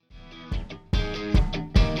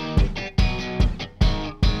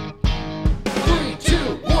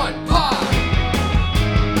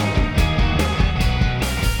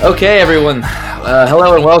Okay, everyone.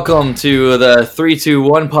 Hello and welcome to the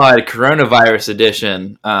 321 Pod Coronavirus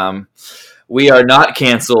Edition. We are not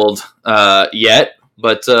canceled yet,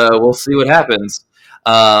 but we'll see what happens.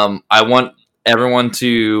 I want everyone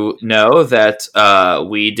to know that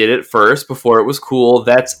we did it first before it was cool.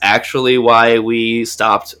 That's actually why we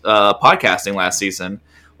stopped podcasting last season,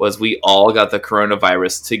 was we all got the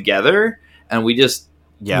coronavirus together, and we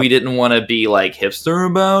didn't want to be like hipster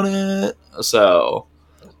about it. So...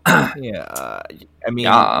 Yeah, I mean,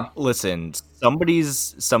 listen,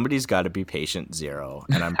 somebody's got to be patient zero,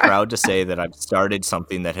 and I'm proud to say that I've started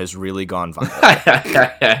something that has really gone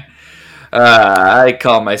viral. I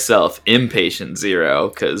call myself impatient zero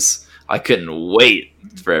because I couldn't wait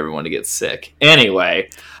for everyone to get sick. Anyway,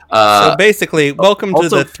 so basically, welcome to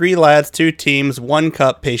the 3 Lads, 2 Teams, 1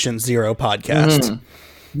 Cup Patient Zero podcast.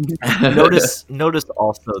 Notice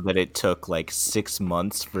also that it took like 6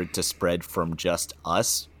 months for it to spread from just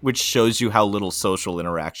us, which shows you how little social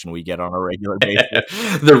interaction we get on a regular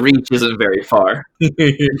basis. The reach isn't very far.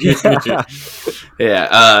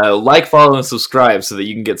 Yeah, like, follow, and subscribe so that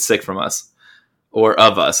you can get sick from us. Or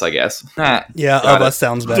of us, I guess. Yeah, of us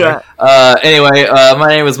sounds better. Anyway, my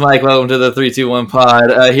name is Mike. Welcome to the 321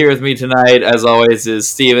 Pod. Here with me tonight, as always, is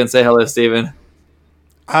Steven. Say hello, Steven.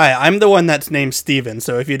 Hi, I'm the one that's named Steven,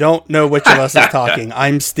 so if you don't know which of us is talking,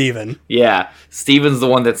 I'm Steven. Yeah, Steven's the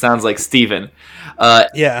one that sounds like Steven.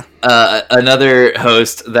 Yeah. Another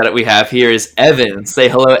host that we have here is Evan. Say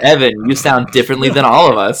hello, Evan. You sound differently than all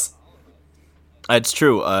of us. It's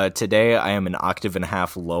true. Today I am an octave and a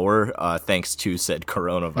half lower, thanks to said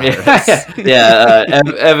coronavirus.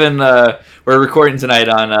 Evan, we're recording tonight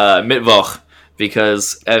on Mittwoch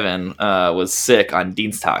because Evan was sick on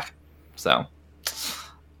Dienstag. So...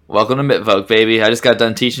 welcome to Mittwoch, baby. I just got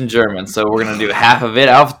done teaching German, so we're going to do half of it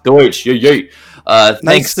auf Deutsch. Yay.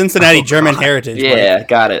 Nice Cincinnati German heritage. Yeah, Mike.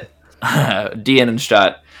 got it.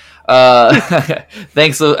 Dienenstadt.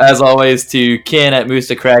 Thanks, as always, to Ken at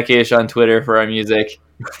Musta Crackish on Twitter for our music.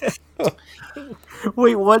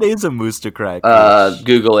 Wait, what is a Musta Crack?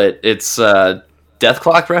 Google it. It's Death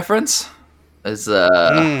Clock reference. It's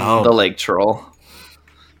the Lake Troll.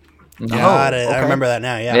 Got it. Okay. I remember that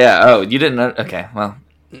now, yeah. Yeah, oh, you didn't know? Okay, well...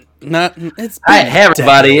 It's hey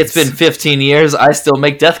everybody, it's been 15 years. I still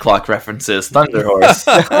make Death Clock references. Thunder Horse.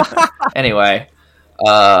 Anyway,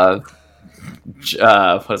 what is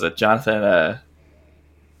it? Jonathan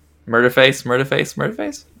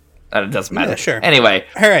Murderface? It doesn't matter. Yeah, sure. Anyway.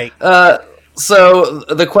 All right. So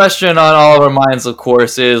the question on all of our minds, of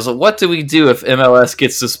course, is what do we do if MLS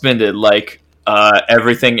gets suspended like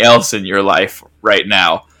everything else in your life right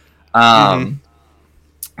now?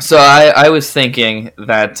 So I was thinking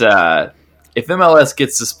that if MLS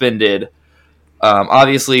gets suspended,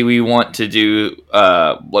 obviously we want to do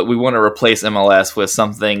we want to replace MLS with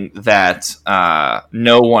something that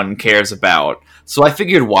no one cares about. So I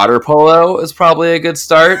figured water polo is probably a good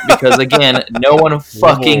start because again, no one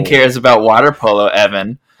fucking cares about water polo,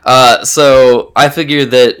 Evan. So I figured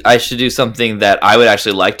that I should do something that I would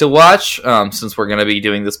actually like to watch, since we're going to be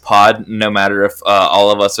doing this pod, no matter if all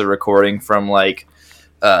of us are recording from like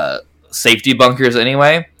safety bunkers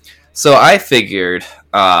anyway. So I figured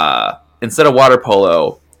instead of water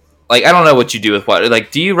polo, like I don't know what you do with water.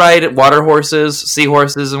 Like, do you ride water horses,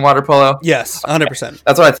 seahorses, and water polo? Yes, 100%.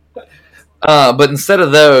 That's what I thought. But instead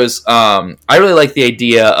of those, I really like the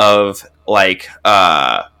idea of like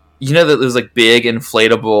you know that there's like big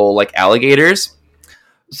inflatable like alligators.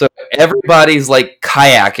 So everybody's like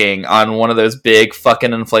kayaking on one of those big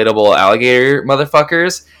fucking inflatable alligator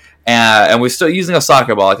motherfuckers. And we're still using a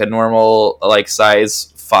soccer ball, like a normal, like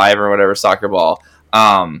size 5 or whatever soccer ball.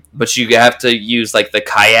 But you have to use like the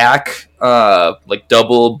kayak, like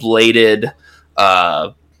double bladed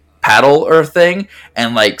paddle or thing,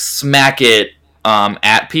 and like smack it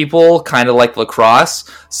at people, kind of like lacrosse.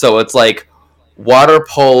 So it's like water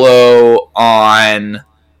polo on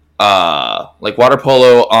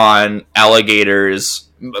alligators.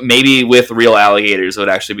 Maybe with real alligators would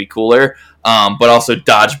actually be cooler. But also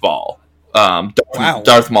dodgeball,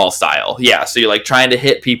 Darth Maul style. Yeah, so you're like trying to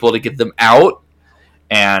hit people to get them out,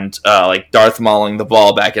 and like Darth Mauling the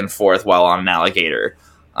ball back and forth while on an alligator.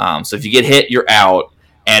 So if you get hit, you're out,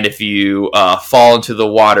 and if you fall into the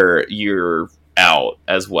water, you're out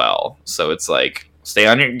as well. So it's like stay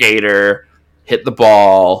on your gator, hit the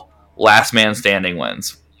ball, last man standing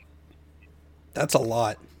wins. That's a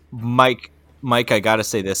lot. Mike, I gotta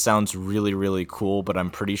say, this sounds really, really cool, but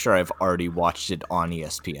I'm pretty sure I've already watched it on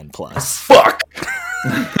ESPN+. Fuck!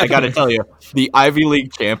 I gotta tell you, the Ivy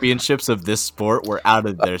League championships of this sport were out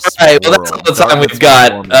of their All right, well, that's all the time we've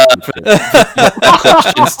got.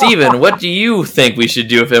 Question, Steven, what do you think we should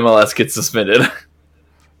do if MLS gets suspended?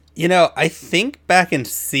 You know, I think back in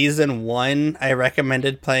season 1, I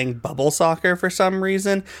recommended playing bubble soccer for some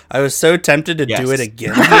reason. I was so tempted to do it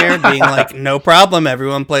again here, being like, no problem,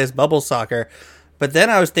 everyone plays bubble soccer. But then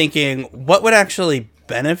I was thinking, what would actually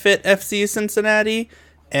benefit FC Cincinnati?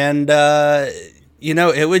 And, you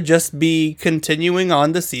know, it would just be continuing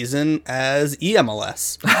on the season as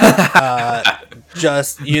EMLS.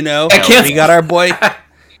 Just, you know, we got our boy...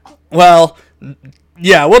 Well...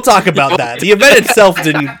 Yeah, we'll talk about that. The event itself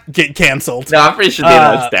didn't get canceled. No, I'm pretty sure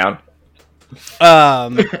it's down.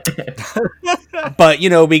 But, you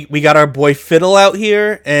know, we got our boy Fiddle out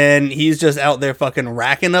here, and he's just out there fucking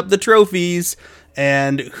racking up the trophies.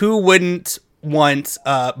 And who wouldn't want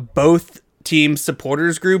both team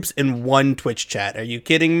supporters groups in one Twitch chat? Are you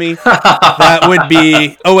kidding me? That would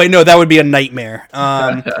be... Oh, wait, no, that would be a nightmare.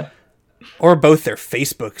 Or both their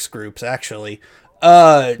Facebook groups, actually.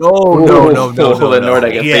 No. The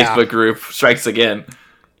Nordic Facebook group strikes again.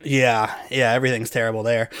 Yeah, everything's terrible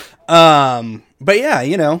there. But yeah,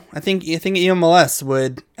 you know, I think EMLS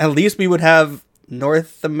would, at least we would have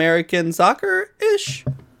North American soccer-ish.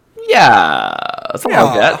 Yeah, something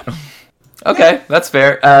like that. Okay, that's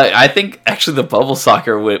fair. I think actually the bubble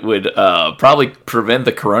soccer would probably prevent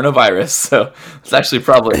the coronavirus. So it's actually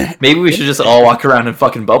probably, maybe we should just all walk around in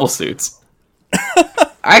fucking bubble suits.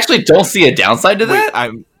 I actually don't see a downside to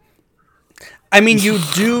that. I mean, you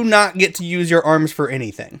do not get to use your arms for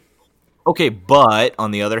anything. Okay, but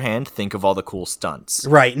on the other hand, think of all the cool stunts.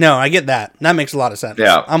 Right. No, I get that. That makes a lot of sense.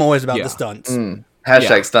 Yeah. I'm always about the stunts.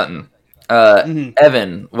 Hashtag stunting.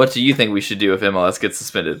 Evan, what do you think we should do if MLS gets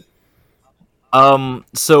suspended?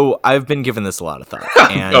 So I've been given this a lot of thought,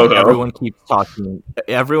 and everyone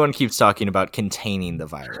keeps talking about containing the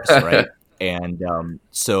virus, right? And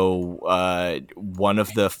so one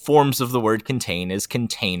of the forms of the word contain is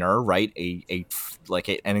container, right? An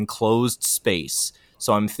enclosed space.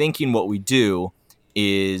 So I'm thinking what we do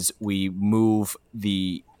is we move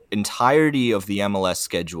the entirety of the MLS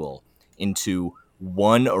schedule into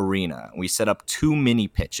one arena. We set up 2 mini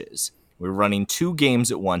pitches. We're running 2 games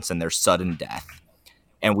at once, and they're sudden death.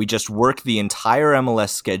 And we just work the entire MLS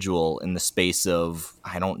schedule in the space of,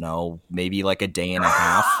 I don't know, maybe like a day and a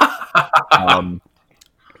half.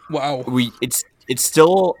 Wow. It's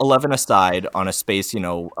still 11 aside on a space, you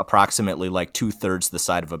know, approximately like 2/3 the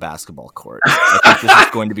side of a basketball court. I think this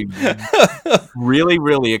is going to be really,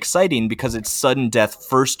 really exciting because it's sudden death.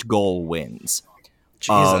 First goal wins.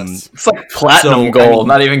 Jesus. It's like platinum goal,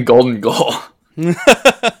 not even golden goal.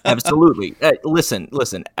 Absolutely. Listen.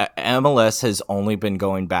 MLS has only been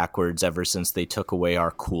going backwards ever since they took away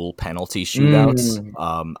our cool penalty shootouts.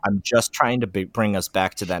 I'm just trying to bring us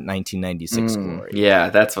back to that 1996 glory. Yeah,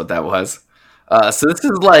 that's what that was. So this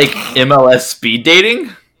is like MLS speed dating?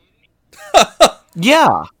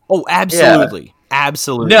 Yeah. Oh, absolutely. Yeah.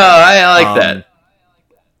 Absolutely. No, I like that.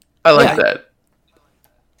 I like that.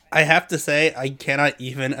 I have to say, I cannot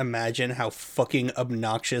even imagine how fucking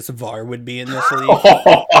obnoxious VAR would be in this league.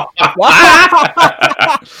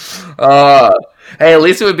 Hey, at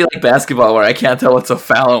least it would be like basketball where I can't tell what's a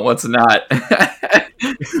foul and what's not.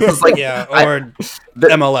 It's like,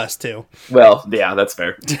 MLS too. Well, yeah, that's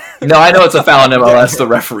fair. No, I know it's a foul in MLS. The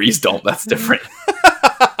referees don't. That's different.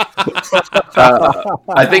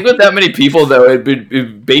 I think with that many people, though,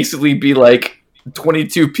 it'd basically be like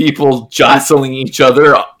 22 people jostling each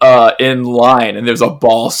other in line, and there's a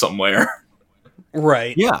ball somewhere.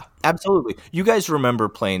 Right. Yeah, absolutely. You guys remember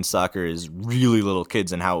playing soccer as really little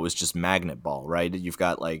kids and how it was just magnet ball, right? You've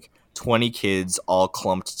got like 20 kids all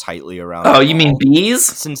clumped tightly around. Oh, you mean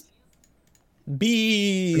bees?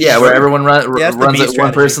 Bees. Yeah, where everyone runs at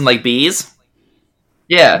one person like bees.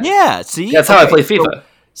 Yeah. Yeah. See, that's how I play FIFA.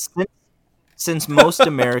 So, since most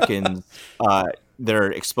Americans,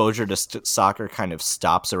 their exposure to soccer kind of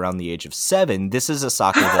stops around the age of 7, this is a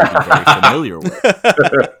soccer they'll be very familiar with.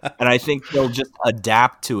 And I think they'll just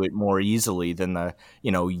adapt to it more easily than the,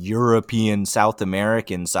 you know, European, South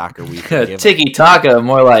American soccer we've been given. Tiki-taka,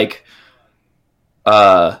 more like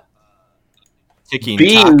Tiki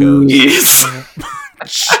tacos.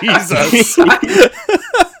 Jesus.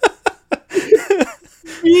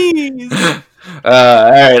 All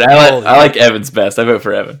right, I like Evan's best. I vote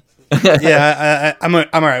for Evan. Yeah, I'm all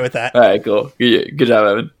right with that. All right, cool. Good job,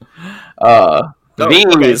 Evan.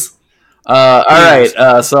 Bees. All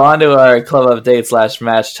right, so on to our club update /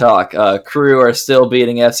 match talk. Crew are still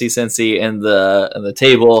beating FC Cincy in the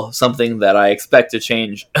table, something that I expect to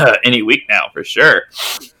change any week now for sure.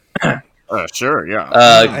 Sure, yeah.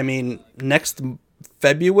 I mean, next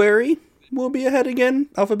February we'll be ahead again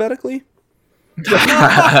alphabetically. So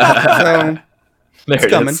it's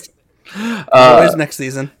coming. Always next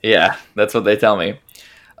season. Yeah, that's what they tell me.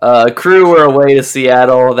 Crew were away to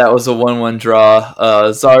Seattle. That was a 1-1 draw.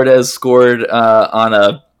 Zardes scored on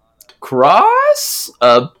a cross.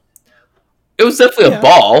 It was definitely a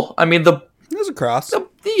ball. I mean, it was a cross. It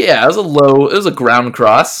was a ground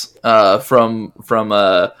cross from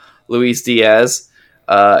Luis Diaz,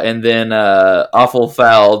 and then Awful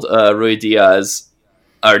fouled Rui Diaz.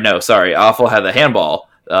 Awful had the handball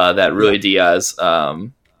that Rui Diaz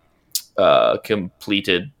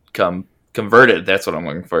converted. That's what I'm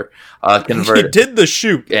looking for. Converted. He did the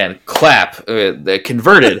shoot and clap.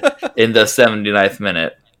 Converted in the 79th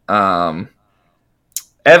minute.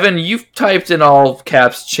 Evan, you've typed in all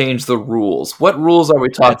caps, change the rules. What rules are we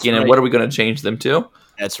talking, and what are we going to change them to?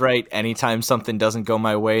 That's right. Anytime something doesn't go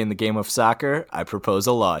my way in the game of soccer, I propose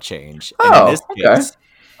a law change. And in this case,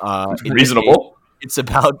 reasonable. It's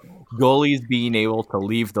about goalies being able to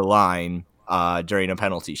leave the line during a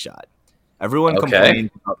penalty shot. Everyone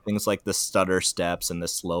complains about things like the stutter steps and the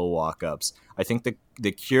slow walk-ups. I think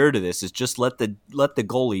the cure to this is just let the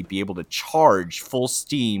goalie be able to charge full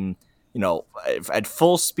steam, at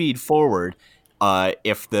full speed forward.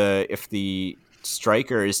 If the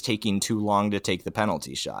striker is taking too long to take the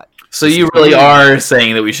penalty shot. So you really are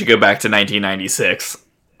saying that we should go back to 1996?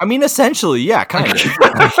 I mean, essentially, yeah, kind of.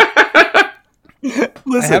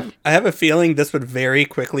 Listen, I have a feeling this would very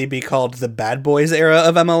quickly be called the Bad Boys era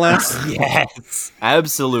of MLS. Yes,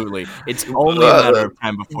 absolutely. It's only a matter of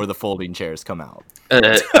time before the folding chairs come out.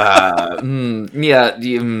 This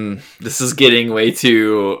is getting way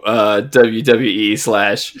too WWE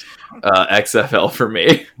 / XFL for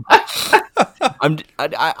me.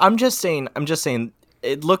 I'm just saying.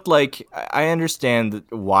 It looked like I understand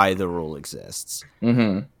why the rule exists.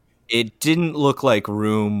 Mm-hmm. It didn't look like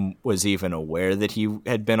Room was even aware that he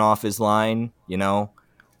had been off his line. Did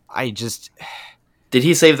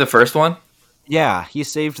he save the first one? Yeah, he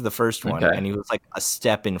saved the first one, and he was like a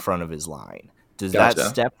step in front of his line. Does that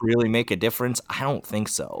step really make a difference? I don't think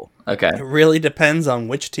so. Okay. It really depends on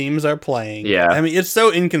which teams are playing. Yeah. I mean, it's so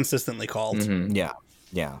inconsistently called. Mm-hmm. Yeah.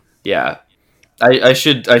 I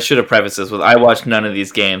should have prefaced this with I watched none of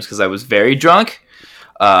these games because I was very drunk.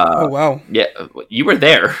 Oh, wow. Yeah, you were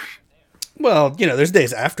there. Well, there's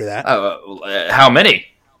days after that. How many?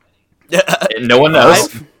 No one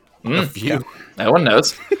knows. A few. No one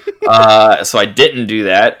knows. So I didn't do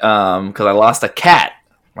that because I lost a cat.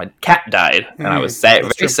 My cat died, and I was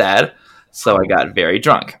very sad. So I got very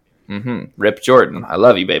drunk. Mm-hmm. Rip Jordan, I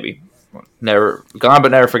love you, baby. Never gone, but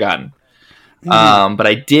never forgotten. But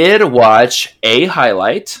I did watch a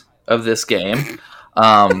highlight of this game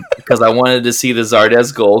because I wanted to see the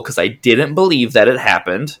Zardes goal because I didn't believe that it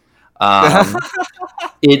happened.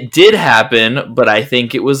 It did happen, but I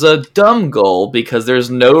think it was a dumb goal because there's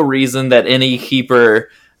no reason that any keeper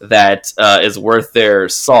that is worth their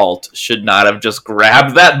salt should not have just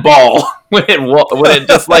grabbed that ball when it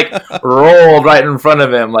just rolled right in front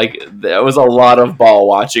of him. Like there was a lot of ball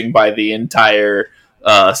watching by the entire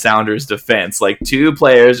Sounders defense. Like two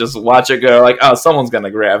players just watch it go like, oh, someone's gonna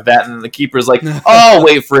grab that, and the keeper's like, oh, I'll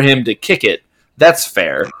wait for him to kick it. That's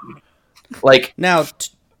fair. Like now.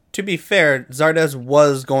 To be fair, Zardes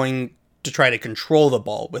was going to try to control the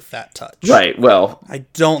ball with that touch. Right, well... I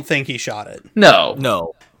don't think he shot it. No.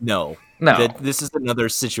 This is another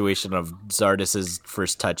situation of Zardes'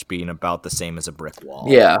 first touch being about the same as a brick wall.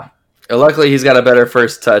 Yeah. Luckily, he's got a better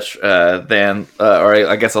first touch than... or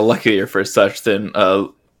I guess a luckier first touch than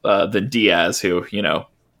Diaz, who,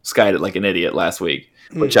 skied it like an idiot last week.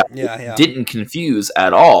 Which I didn't confuse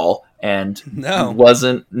at all. And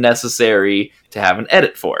wasn't necessary to have an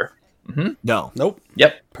edit for. Mm-hmm. No. Nope.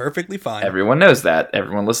 Yep. Perfectly fine. Everyone knows that.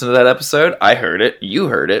 Everyone listened to that episode. I heard it. You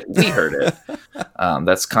heard it. We heard it.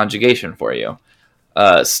 That's conjugation for you.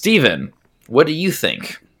 Steven, what do you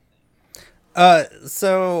think?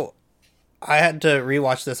 So I had to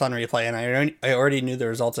rewatch this on replay, and I already knew the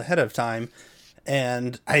results ahead of time.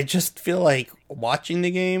 And I just feel like watching the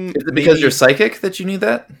game... Is it because you're psychic that you knew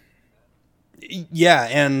that? Yeah,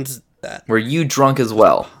 and... that. Were you drunk as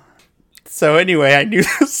well? So anyway, I knew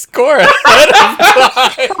the score ahead of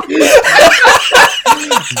time.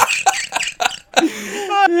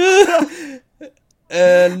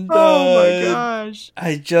 And oh my gosh.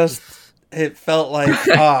 It felt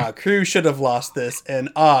like, Crew should have lost this, and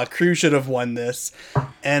Crew should have won this.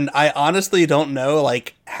 And I honestly don't know,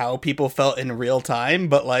 how people felt in real time,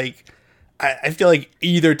 but, I feel like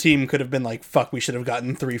either team could have been like, fuck, we should have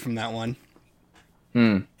gotten 3 from that one.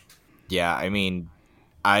 Yeah, I mean,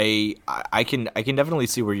 I can definitely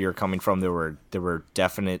see where you're coming from. There were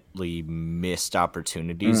definitely missed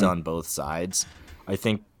opportunities on both sides. I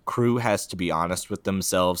think Crew has to be honest with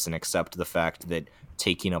themselves and accept the fact that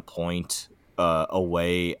taking a point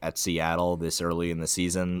away at Seattle this early in the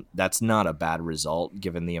season, that's not a bad result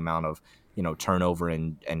given the amount of turnover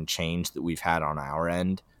and change that we've had on our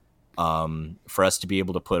end. For us to be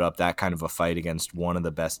able to put up that kind of a fight against one of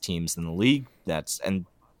the best teams in the league, and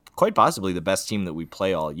quite possibly the best team that we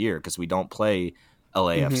play all year, because we don't play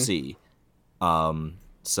LAFC.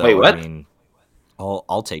 So wait, what? I mean,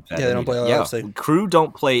 I'll take that. Yeah, they don't play LAFC. Yeah, Crew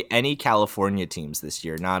don't play any California teams this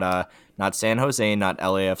year. Not San Jose, not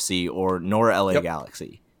LAFC, nor LA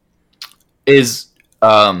Galaxy. Did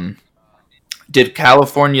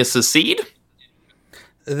California secede?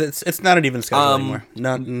 It's not an even schedule anymore.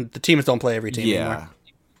 No, the teams don't play every team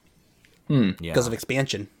anymore. Because of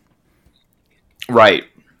expansion. Right.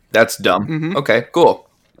 That's dumb. Okay, cool.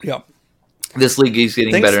 Yep. This league is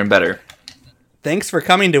getting better and better. Thanks for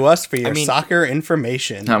coming to us for your soccer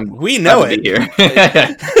information. We know it. Here.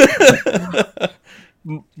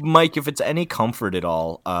 Mike, if it's any comfort at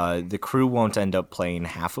all, the Crew won't end up playing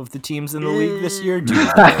half of the teams in the league this year.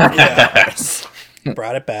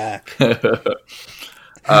 Brought it back.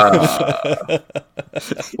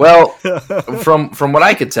 Well, from what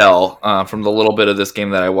I could tell, from the little bit of this game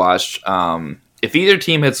that I watched, if either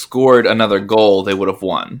team had scored another goal, they would have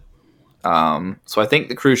won. So I think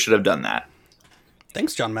the Crew should have done that.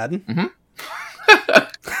 Thanks, John Madden.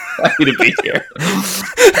 Happy to be here.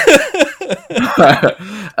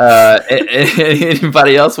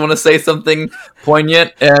 Anybody else want to say something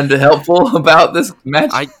poignant and helpful about this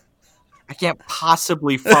match? I can't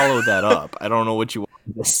possibly follow that up. I don't know what you want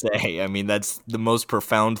to say. I mean, that's the most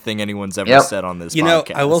profound thing anyone's ever said on this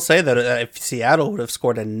podcast. I will say that if Seattle would have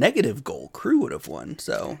scored a negative goal, Crew would have won.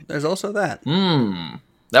 So there's also that.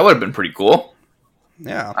 That would have been pretty cool.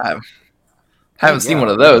 Yeah. I haven't seen one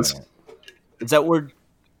of those. Is that where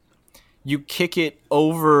you kick it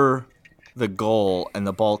over the goal and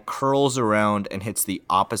the ball curls around and hits the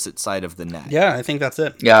opposite side of the net? Yeah, I think that's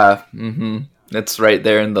it. Yeah. It's right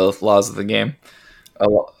there in the laws of the game.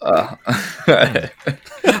 I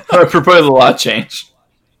propose a law change.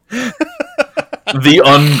 The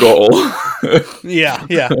ungoal. Yeah.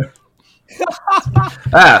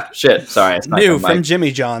 Shit. Sorry. New from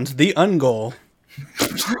Jimmy John's, the ungoal.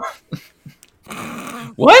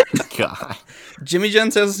 What? God. Jimmy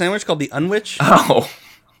John's has a sandwich called the Unwich. Oh.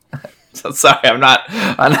 So sorry, I'm not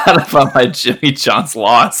up on my Jimmy John's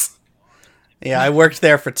laws. Yeah, I worked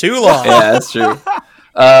there for too long. Yeah, that's true.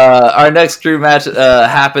 Our next Crew match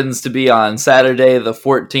happens to be on Saturday, the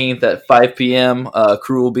 14th at 5 p.m.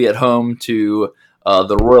 Crew will be at home to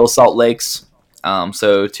the Royal Salt Lakes.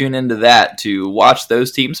 So tune into that to watch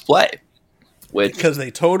those teams play. Because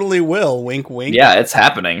they totally will. Wink, wink. Yeah, it's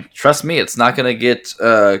happening. Trust me, it's not going to get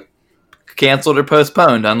canceled or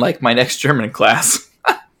postponed, unlike my next German class.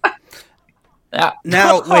 Yeah.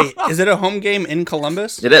 Now, wait, is it a home game in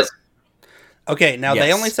Columbus? It is. Okay, now Yes.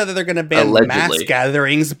 They only said that they're going to ban Allegedly. mass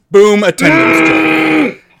gatherings. Boom,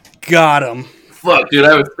 attendance check. Got him. Fuck, dude,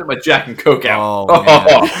 I would spit my Jack and Coke out.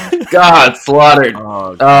 Oh, God, slaughtered.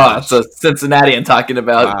 Oh, It's a Cincinnati talking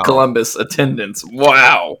about Columbus attendance.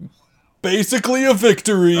 Wow. Basically a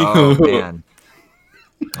victory. Oh, man.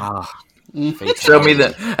 Show me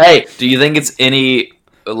the... Hey, do you think it's any...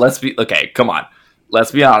 Okay, come on.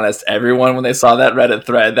 Let's be honest. Everyone, when they saw that Reddit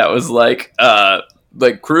thread that was like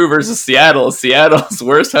Crew versus Seattle, Seattle's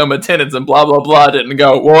worst home attendance and blah, blah, blah, didn't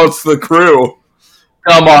go, well, it's the Crew.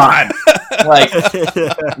 Come on.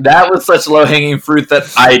 That was such low-hanging fruit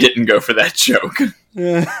that I didn't go for that joke.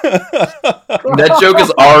 That joke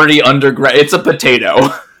is already underground. It's a potato.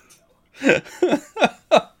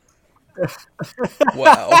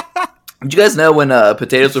 Wow. Did you guys know when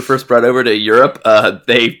potatoes were first brought over to Europe,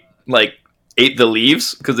 they ate the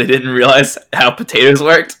leaves because they didn't realize how potatoes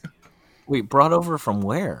worked? Wait, brought over from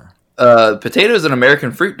where? Potato is an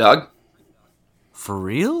American fruit, dog. For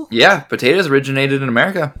real? Yeah, potatoes originated in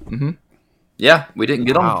America. Mm-hmm. Yeah, we didn't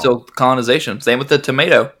get them until colonization. Same with the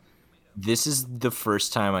tomato. This is the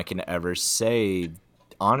first time I can ever say,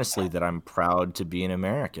 honestly, that I'm proud to be an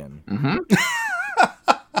American. Mm-hmm.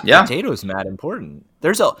 Yeah. Potatoes mad important.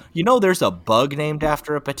 There's a bug named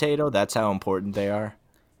after a potato. That's how important they are.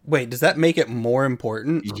 Wait, does that make it more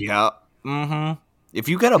important? Yeah. Mm-hmm. If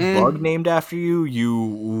you got a bug named after you,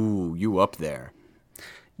 you up there.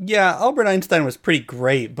 Yeah, Albert Einstein was pretty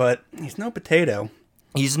great, but he's no potato.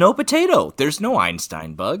 He's no potato. There's no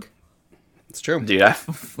Einstein bug. It's true. Dude, I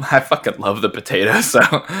fucking love the potato, so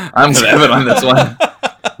I'm with Evan on this one.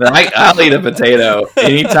 I'll eat a potato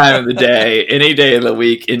any time of the day, any day of the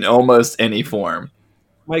week, in almost any form.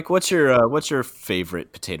 Mike, what's your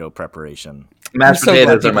favorite potato preparation? Mashed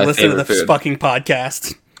potatoes are my favorite food. This fucking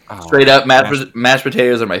podcast. Straight up, mashed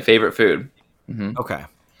potatoes are my favorite food. Mm-hmm. Okay.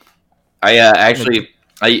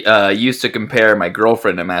 I used to compare my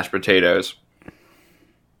girlfriend to mashed potatoes,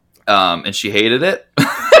 and she hated it.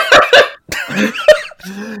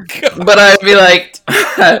 But I'd be like,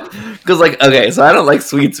 because okay, so I don't like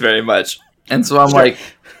sweets very much, and so I'm like,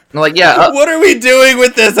 yeah. What are we doing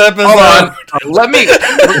with this episode? Hold on, let me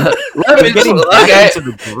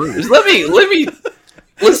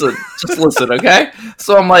listen, okay?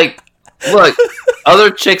 So I'm like, look,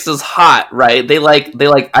 other chicks is hot, right? They like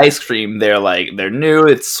ice cream. They're new,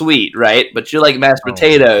 it's sweet, right? But you like mashed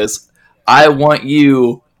potatoes. I want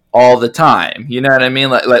you all the time. You know what I mean?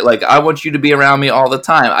 Like I want you to be around me all the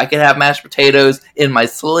time. I can have mashed potatoes in my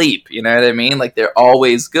sleep. You know what I mean? Like they're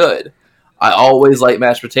always good. I always like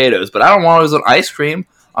mashed potatoes, but I don't want always on ice cream.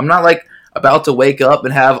 I'm not like about to wake up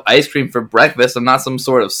and have ice cream for breakfast. I'm not some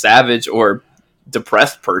sort of savage or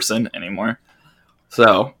depressed person anymore.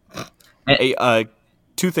 So, hey,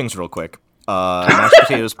 two things real quick. Mashed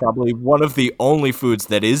potato is probably one of the only foods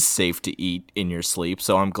that is safe to eat in your sleep.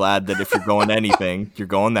 So I'm glad that if you're going anything, you're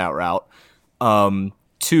going that route.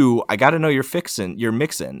 Two, I got to know your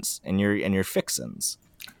mix-ins and your fixins.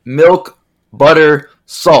 Milk, butter,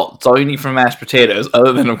 salt. That's all you need for mashed potatoes,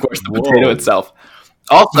 other than, of course, the potato itself.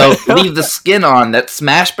 Also, leave the skin on. That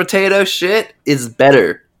smashed potato shit is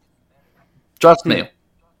better. Trust me.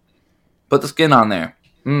 Put the skin on there.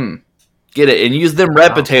 Get it. And use them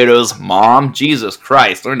red potatoes, Mom. Jesus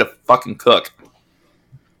Christ. Learn to fucking cook.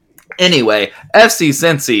 Anyway, FC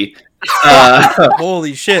Cincy.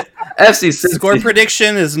 Holy shit. FC Cincy. Score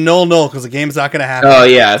prediction is 0-0 because the game's not going to happen. Oh,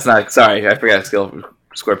 yeah. It's not. Sorry. I forgot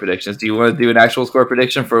score predictions. Do you want to do an actual score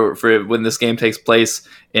prediction for when this game takes place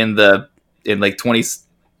in like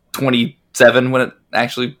 2027 when it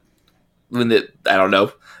actually, I don't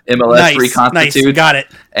know, MLS reconstitutes? Nice. Got it.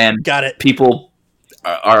 And people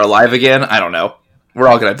are alive again. I don't know. We're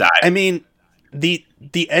all gonna die. I mean, the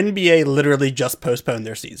NBA literally just postponed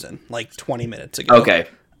their season like 20 minutes ago. Okay.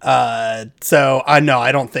 So I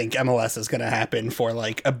don't think MLS is gonna happen for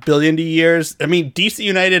like a billion years. I mean, DC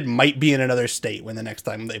United might be in another state when the next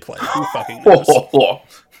time they play. Who fucking knows?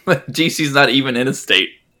 DC's not even in a state.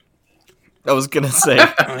 I was gonna say.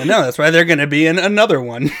 I know, that's why they're gonna be in another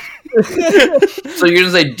one. So you're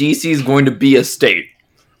gonna say DC's going to be a state?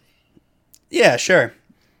 Yeah, sure.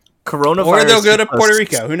 Coronavirus, or they'll go to Puerto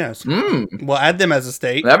Rico. Who knows? We'll add them as a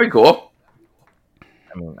state. That'd be cool.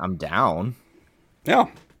 I mean, I'm down. Yeah.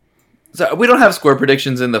 So we don't have score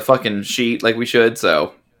predictions in the fucking sheet like we should.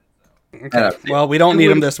 So, okay. Well, we don't need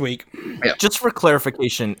them this week. Yeah. Just for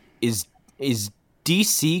clarification, is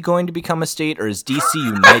DC going to become a state, or is DC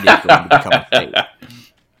United going to become a state?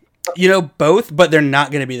 You know, both, but they're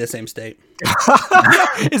not going to be the same state.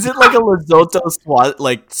 Is it like a Lesotho,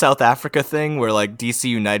 like South Africa thing, where like DC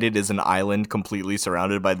United is an island completely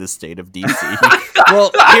surrounded by the state of DC?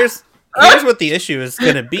 Well, here's what the issue is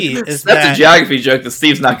going to be. That's a geography joke that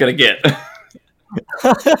Steve's not going to get.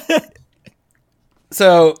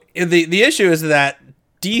 So the issue is that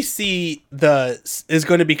DC is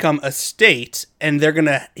going to become a state, and they're going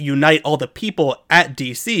to unite all the people at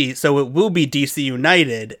DC, so it will be DC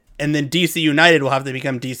United, and then DC United will have to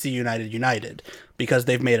become DC United because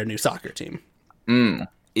they've made a new soccer team.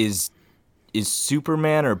 Is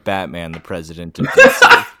Superman or Batman the president of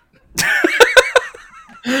DC?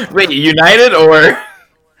 Wait, United or?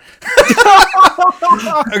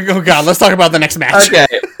 Oh God, let's talk about the next match. Okay.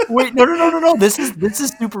 Wait, no. This is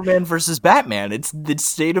Superman versus Batman. It's the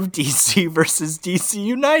state of DC versus DC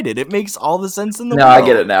United. It makes all the sense in the world. No, I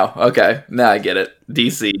get it now. Okay, now I get it.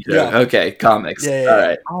 DC. Yeah. Okay, comics. Yeah. All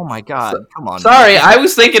right. Oh my God! Come on. Sorry, man. I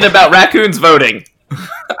was thinking about raccoons voting.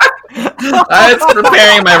 I was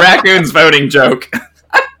preparing my raccoons voting joke.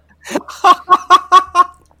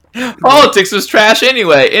 Politics was trash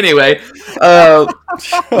anyway.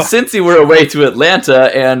 Cincy were away to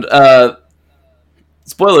Atlanta, and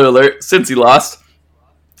spoiler alert, Cincy lost.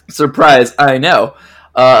 Surprise, I know.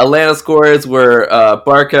 Atlanta scores were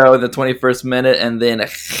Barco in the 21st minute, and then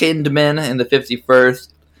Hindman in the 51st.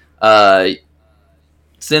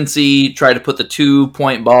 Cincy tried to put the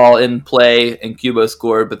 2-point ball in play, and Cubo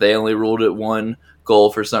scored, but they only ruled it 1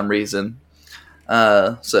 goal for some reason.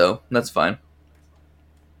 So that's fine.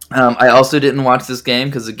 I also didn't watch this game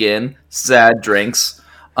because, again, sad drinks.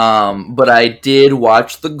 But I did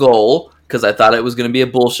watch the goal because I thought it was going to be a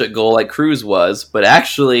bullshit goal like Cruz was. But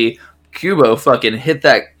actually, Cubo fucking hit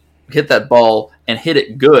that hit that ball and hit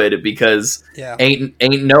it good, because ain't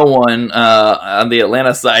no one on the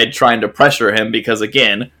Atlanta side trying to pressure him, because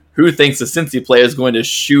again, who thinks a Cincy player is going to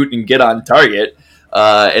shoot and get on target?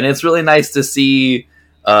 And it's really nice to see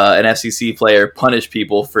an FCC player punish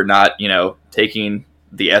people for not, taking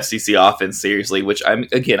the FCC offense seriously, which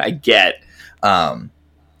I get.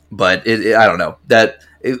 But I don't know, that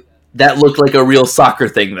looked like a real soccer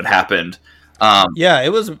thing that happened.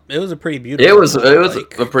 It was a pretty beautiful. It was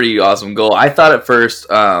a pretty awesome goal. I thought at first,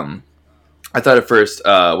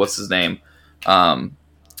 what's his name,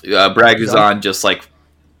 Braguzan just like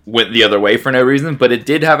went the other way for no reason, but it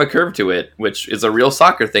did have a curve to it, which is a real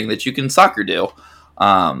soccer thing that you can soccer do.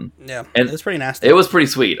 And it's pretty nasty. It was pretty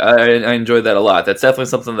sweet. I enjoyed that a lot. That's definitely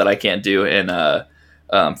something that I can't do in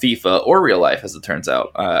FIFA or real life, as it turns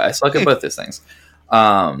out. I suck at both these things.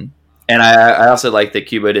 And I also like that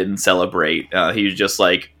Kubo didn't celebrate. He was just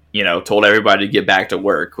like, told everybody to get back to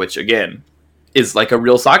work, which again is like a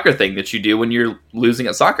real soccer thing that you do when you're losing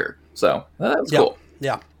at soccer. So that was cool.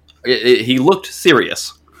 Yeah. He looked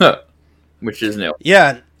serious, which is new.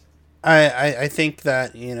 Yeah. I think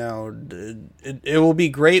that, it will be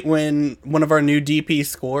great when one of our new DP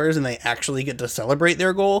scores and they actually get to celebrate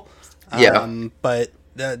their goal. But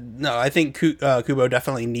no, I think Kubo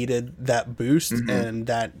definitely needed that boost and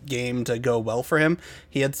that game to go well for him.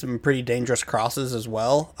 He had some pretty dangerous crosses as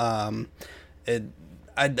well.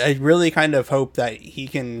 I really kind of hope that he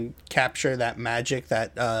can capture that magic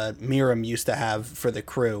that Miram used to have for the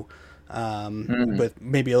crew, with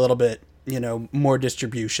maybe a little bit, more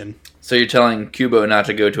distribution. So you're telling Kubo not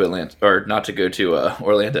to go to Atlanta, or not to go to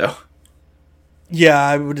Orlando? Yeah,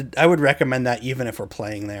 I would recommend that, even if we're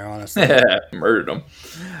playing there, honestly. Murdered him.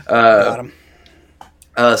 Got him.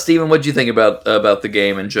 Steven, what did you think about the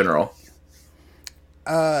game in general?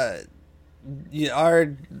 Our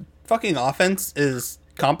fucking offense is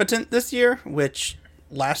competent this year, which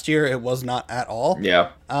last year it was not at all. Yeah.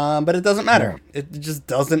 But it doesn't matter. It just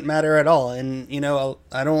doesn't matter at all. And,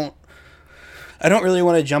 I don't really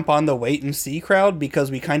want to jump on the wait and see crowd,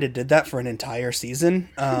 because we kind of did that for an entire season.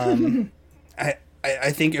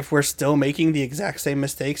 I think if we're still making the exact same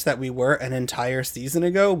mistakes that we were an entire season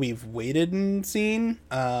ago, we've waited and seen.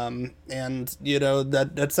 And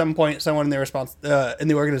that at some point, someone in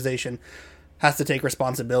the organization has to take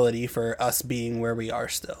responsibility for us being where we are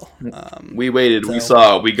still. We waited, we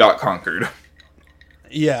saw, we got conquered.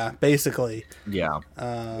 Yeah, basically. Yeah.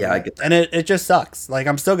 I get that. And it just sucks. Like,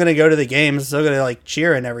 I'm still gonna go to the games, still gonna like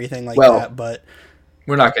cheer and everything like that, but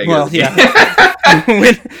we're not going to go to the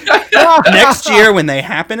next year, when they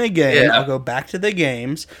happen again, I'll go back to the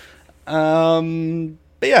games. But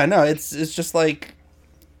yeah, no, it's just like,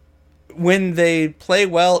 when they play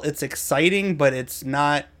well, it's exciting, but it's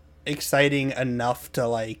not exciting enough to,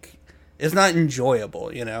 like, it's not enjoyable,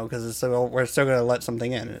 because we're still going to let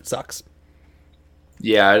something in, and it sucks.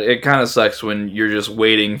 Yeah, it kind of sucks when you're just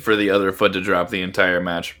waiting for the other foot to drop the entire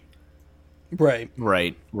match. Right.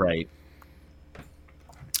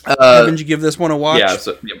 Didn't you give this one a watch? Yeah,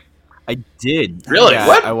 I did. Really? Yeah,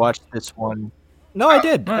 what? I watched this one. No, I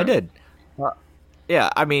did. I did. Yeah,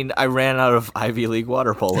 I mean, I ran out of Ivy League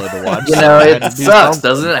water polo to watch. It sucks,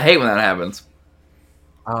 doesn't it? I hate when that happens.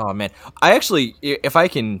 Oh man, I actually, if I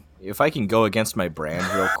can go against my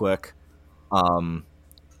brand real quick,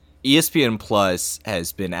 ESPN Plus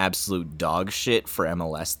has been absolute dog shit for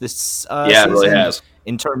MLS this season. It really has.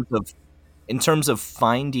 In terms of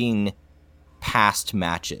finding past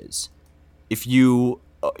matches. If you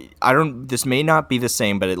this may not be the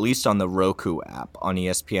same, but at least on the Roku app on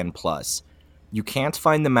ESPN Plus, you can't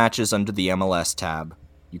find the matches under the MLS tab.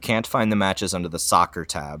 You can't find the matches under the soccer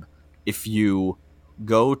tab. If you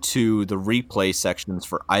go to the replay sections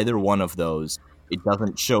for either one of those, it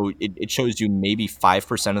doesn't show. It shows you maybe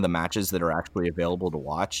 5% of the matches that are actually available to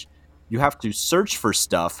watch. You have to search for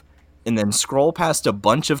stuff and then scroll past a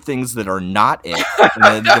bunch of things that are not it. And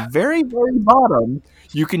at the very, very bottom,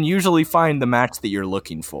 you can usually find the match that you're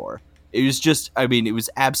looking for. It was just, it was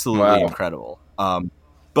absolutely incredible.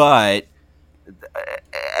 But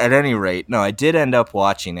at any rate, no, I did end up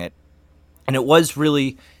watching it. And it was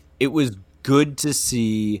good to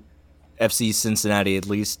see FC Cincinnati at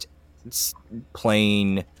least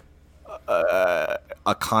playing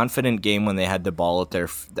a confident game when they had the ball at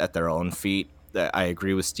their own feet. I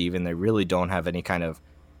agree with Steven. They really don't have any kind of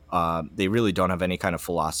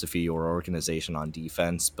philosophy or organization on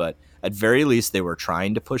defense, but at very least they were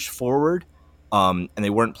trying to push forward, and they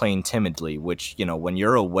weren't playing timidly, which, when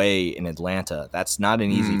you're away in Atlanta, that's not an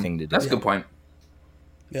easy thing to do. That's a good point.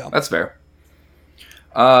 Yeah, that's fair.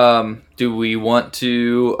 Do we want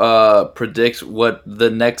to predict what the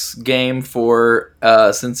next game for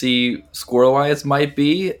Cincy score-wise might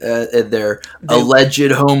be? Their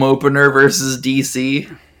alleged home opener versus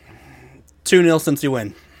DC? 2-0 Cincy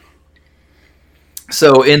win.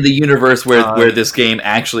 So in the universe where this game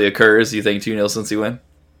actually occurs, you think 2-0 Cincy win?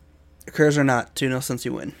 Occurs or not, 2-0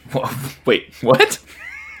 Cincy win. Wait, what?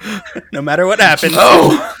 No matter what happens,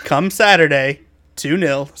 come Saturday,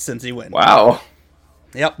 2-0 Cincy win. Wow.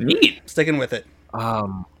 Yep. Neat. Sticking with it.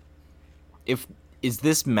 Is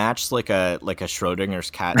this match like a Schrodinger's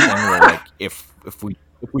cat thing where like if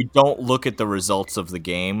we don't look at the results of the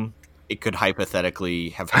game, it could hypothetically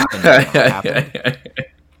have happened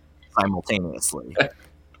simultaneously?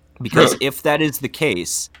 Because if that is the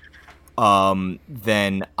case,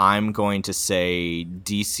 then I'm going to say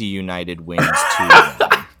DC United wins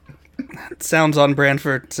 2-1. Sounds on brand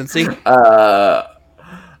for Cincy.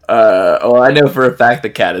 Well, I know for a fact the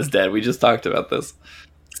cat is dead. We just talked about this.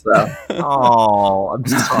 So. Oh, I'm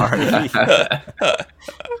sorry.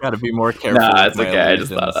 Gotta be more careful. Nah, it's okay. I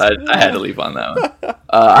just thought I had to leave on that one.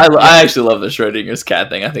 I actually love the Schrodinger's cat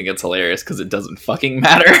thing. I think it's hilarious because it doesn't fucking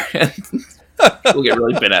matter. And we'll get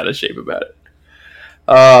really bent out of shape about it.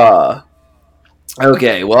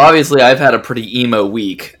 Okay, well, obviously I've had a pretty emo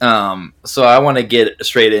week. So I want to get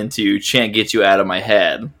straight into Chant Get You Out of My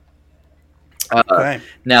Head. Okay.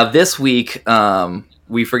 Now, this week,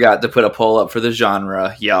 we forgot to put a poll up for the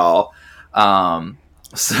genre, y'all.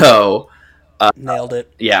 So... nailed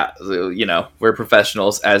it. Yeah, we're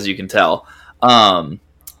professionals, as you can tell.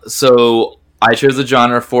 So I chose the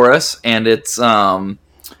genre for us, and it's pop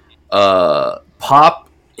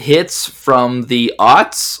hits from the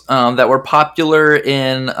aughts that were popular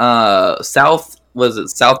in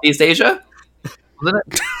Southeast Asia? Wasn't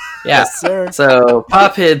it? Yeah. Yes, sir. So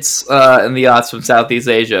pop hits in the aughts from Southeast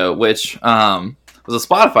Asia, which was a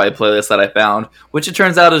Spotify playlist that I found, which it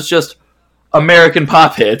turns out is just American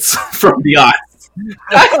pop hits from the aughts.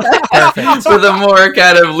 With a more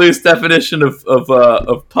kind of loose definition of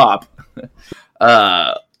pop.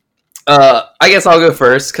 I guess I'll go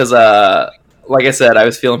first because, like I said, I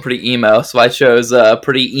was feeling pretty emo, so I chose a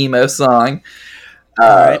pretty emo song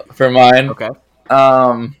for mine. Okay.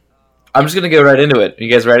 I'm just gonna go right into it. Are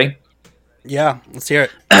you guys ready? Yeah, let's hear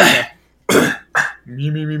it.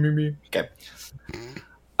 Me. Okay.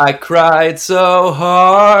 I cried so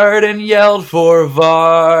hard and yelled for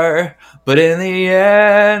VAR, but in the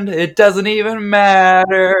end, it doesn't even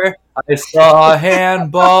matter. I saw a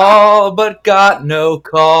handball, but got no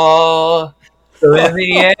call. So in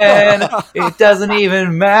the end, it doesn't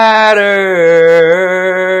even matter.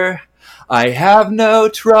 I have no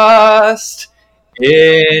trust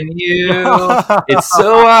in you. It's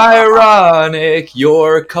so ironic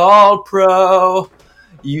you're called pro.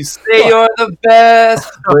 You say you're the best,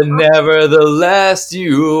 but nevertheless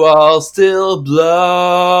you all still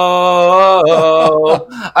blow.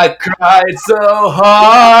 I cried so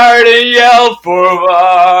hard and yelled for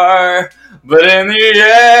VAR, but in the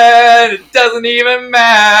end it doesn't even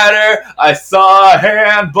matter. I saw a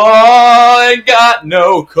handball and got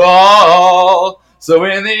no call. So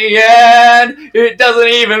in the end, it doesn't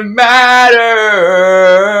even matter.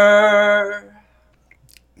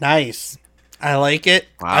 Nice. I like it.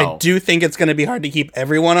 Wow. I do think it's going to be hard to keep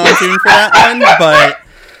everyone on tune for that one, but...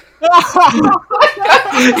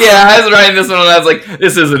 Yeah, I was writing this one and I was like,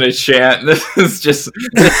 this isn't a chant. This is just me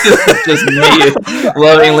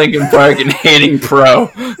loving Linkin Park and hating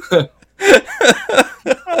Pro.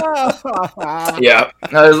 Yeah.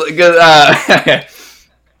 I was like,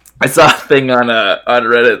 I saw a thing on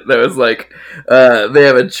Reddit that was like, they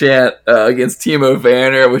have a chant against Timo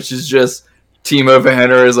Werner, which is just, Timo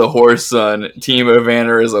Werner is a horse son. Timo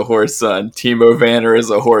Werner is a horse son. Timo Werner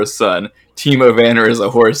is a horse son. Timo Werner is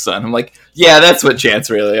a horse son. I'm like, yeah, that's what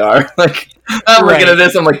chants really are. Like, I'm looking at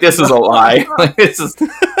this, I'm like, this is a lie. Like, this is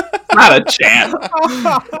not a chant.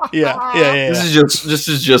 Yeah. This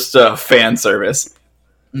is just fan service,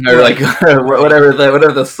 or like whatever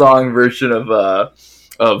the song version of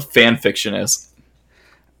fan fiction is.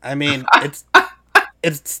 I mean,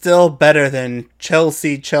 it's still better than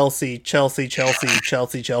Chelsea. Still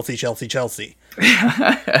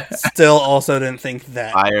also didn't think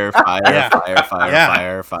that. Fire.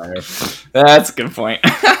 That's a good point.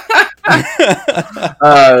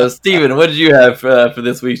 Steven, what did you have for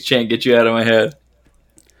this week's chant? Get you out of my head.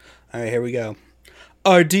 All right, here we go.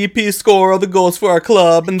 Our DP score all the goals for our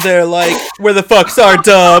club, and they're like, where the fuck's our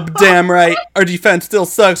dub? Damn right. Our defense still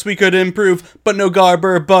sucks, we could improve, but no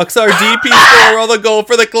Garber bucks. Our DP score all the goal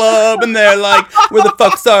for the club, and they're like, where the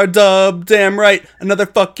fuck's our dub? Damn right. Another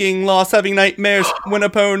fucking loss, having nightmares when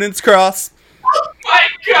opponents cross. my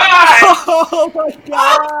god! Oh my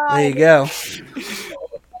god! There you go.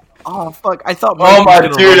 Oh fuck! I thought. Oh my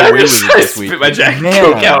dude! I just spit my Jack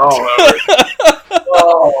Coke out all over.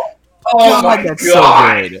 Oh god, my that's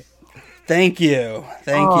god! so good. Thank you.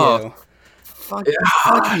 Fuck you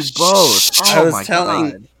both. Oh, I was my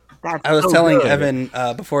telling. God. That's I was so telling good. Evan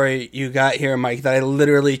before you got here, Mike, that I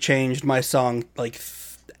literally changed my song like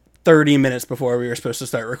 30 minutes before we were supposed to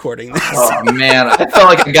start recording this. Oh man, I felt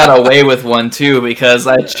like I got away with one too because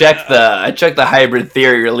I checked the Hybrid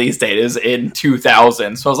Theory release date is in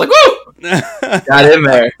 2000, so I was like, woo! Got in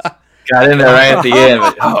there right at the end.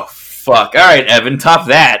 But, oh fuck! All right, Evan, top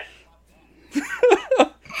that.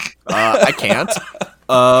 I can't.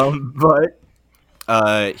 But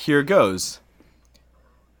here goes.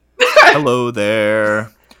 Hello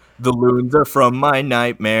there. The loons are from my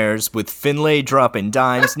nightmares, with Finlay dropping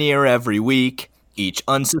dimes near every week, each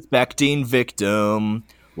unsuspecting victim.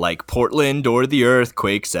 Like Portland or the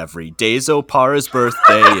earthquakes, every day's Opara's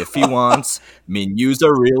birthday if he wants. Menus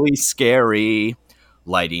are really scary.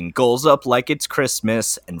 Lighting goals up like it's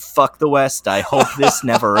Christmas, and fuck the West, I hope this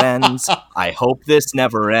never ends. I hope this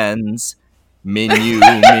never ends.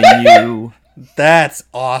 Menu. That's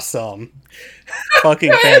awesome.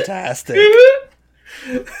 Fucking fantastic.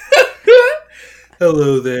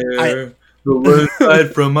 Hello there. The west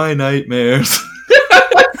side from my nightmares.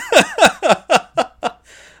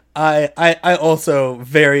 I also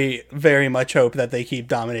very, very much hope that they keep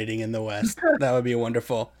dominating in the West. That would be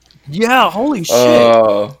wonderful. Yeah, holy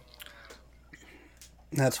shit.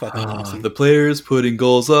 That's fucking awesome. The players putting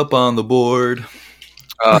goals up on the board.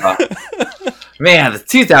 Man, the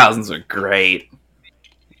 2000s were great.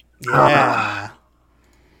 Yeah.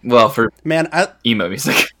 Well, for emo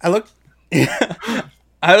music. I looked.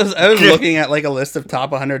 I was looking at like a list of top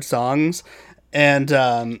 100 songs, and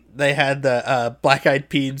they had the Black Eyed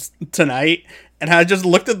Peas Tonight, and I just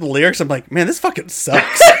looked at the lyrics. I'm like, man, this fucking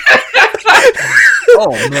sucks.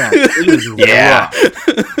 Oh man, it is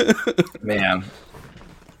rough. Man.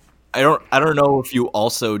 I don't know if you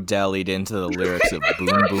also dallied into the lyrics of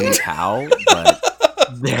Boom Boom Pow, but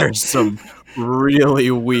there's some really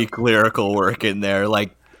weak lyrical work in there.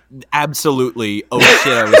 Like, absolutely, oh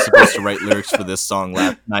shit, I was supposed to write lyrics for this song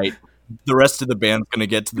last night. The rest of the band's gonna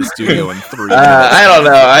get to the studio in 3 minutes. I don't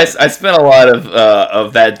know. I spent a lot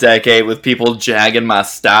of that decade with people jagging my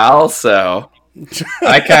style, so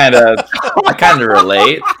I kind of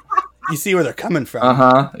relate. You see where they're coming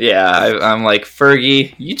from. Yeah, I'm like,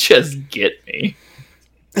 Fergie, you just get me.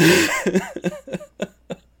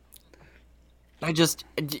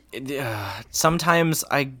 Sometimes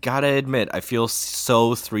I gotta admit, I feel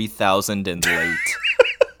so 3000 and late.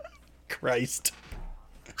 Christ.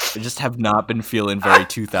 I just have not been feeling very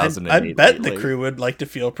 2008. I bet lately. the crew would like to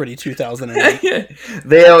feel pretty 2008.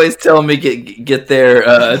 They always tell me get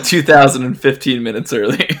there 2015 minutes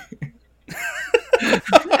early.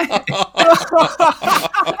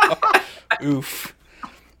 Oof.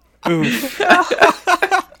 Owie.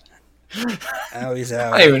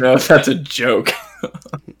 I don't even know if that's a joke.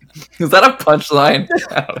 Is that a punchline?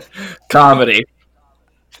 Comedy.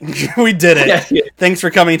 We did it. Yeah. Thanks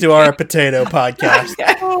for coming to our potato podcast.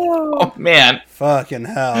 Oh man. Fucking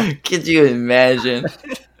hell. Could you imagine?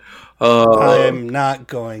 I'm not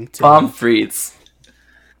going to. Pommes frites.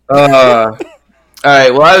 All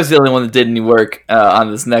right, well, I was the only one that did any work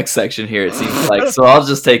on this next section here, it seems like. So I'll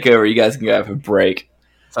just take over. You guys can go have a break.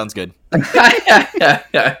 Sounds good. So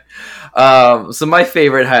my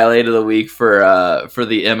favorite highlight of the week for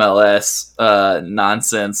the MLS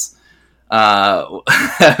nonsense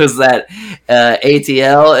was that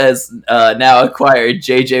ATL has now acquired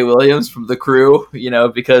JJ Williams from the Crew,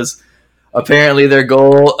 because apparently their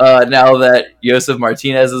goal now that Josef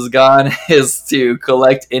Martinez is gone is to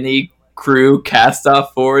collect any Crew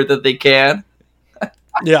cast-off forward that they can.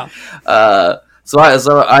 Yeah. So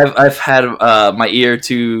I've had my ear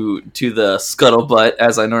to the scuttlebutt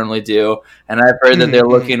as I normally do, and I've heard that they're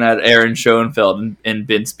looking at Aaron Schoenfeld and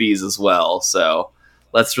Vince Bees as well. So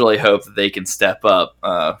let's really hope that they can step up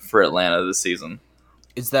for Atlanta this season.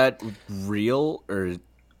 Is that real or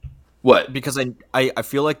what? Because I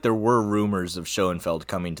feel like there were rumors of Schoenfeld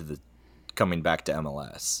coming back to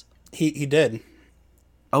MLS. He did.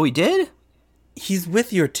 Oh, he did? He's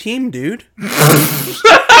with your team, dude.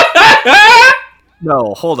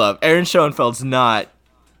 No, hold up. Aaron Schoenfeld's not.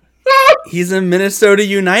 He's in Minnesota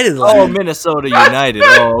United. Oh, Minnesota United.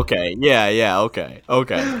 Oh, okay. Yeah, okay.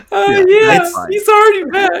 He's already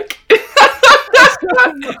back.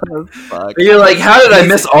 Fuck. You're like, how did I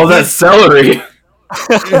miss all that celery?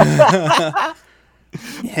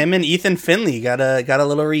 Him and Ethan Finley got a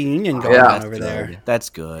little reunion going on over there. That's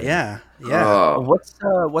good. Yeah. What's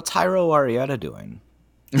Hyro Arietta doing?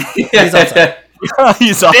 He's outside.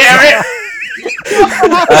 He's outside. Damn it!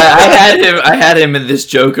 I had him in this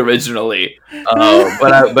joke originally,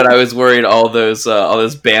 but I was worried all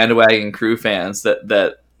those bandwagon crew fans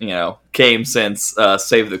that came since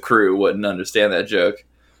Save the Crew wouldn't understand that joke.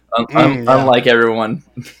 Unlike everyone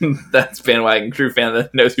that's bandwagon crew fan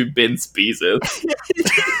that knows who Ben Spees is.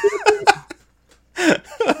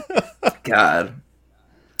 God,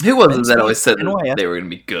 who was it that always said that they were going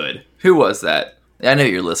to be good? Who was that? I know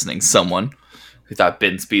you're listening. Someone who thought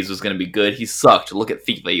Ben Spees was going to be good. He sucked. Look at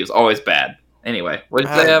FIFA. He was always bad. Anyway, what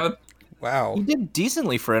did they have? Wow. He did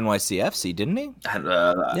decently for NYCFC, didn't he?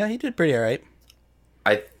 Yeah, he did pretty all right.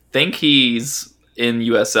 I think he's in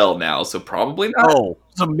USL now, so probably not. Oh,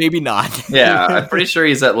 so maybe not. Yeah, I'm pretty sure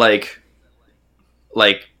he's at like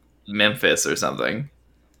Memphis or something.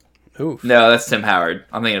 Oof. No, that's Tim Howard.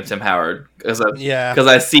 I'm thinking of Tim Howard because Yeah.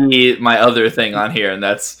 I see my other thing on here, and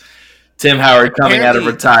that's Tim Howard coming out of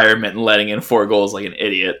retirement and letting in 4 goals like an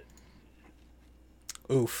idiot.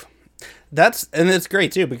 Oof. And it's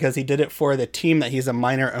great too because he did it for the team that he's a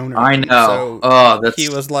minor owner. I know. So he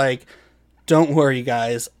was like, "Don't worry,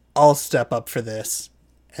 guys. I'll step up for this."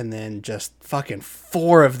 And then just fucking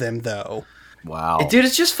 4 of them though. Wow. Dude,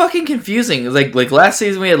 it's just fucking confusing. Like last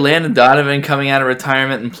season we had Landon Donovan coming out of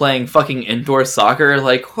retirement and playing fucking indoor soccer.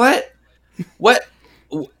 Like what? What?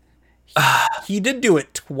 He did do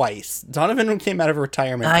it twice. Donovan came out of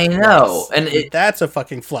retirement. I know, and that's a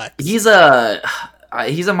fucking flex. He's a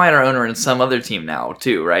minor owner in some other team now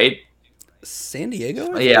too, right? San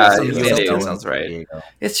Diego? Yeah, San Diego sounds right.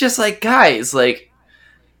 It's just like, guys, like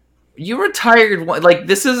you retired. Like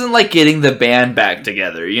this isn't like getting the band back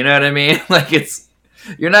together. You know what I mean? Like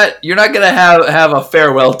you're not gonna have a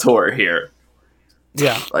farewell tour here.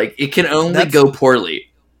 Yeah, like it can only go poorly.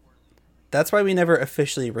 That's why we never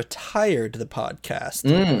officially retired the podcast,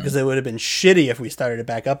 because it would have been shitty if we started it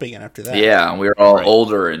back up again after that. Yeah, we were all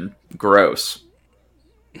older and gross.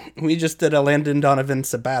 We just did a Landon Donovan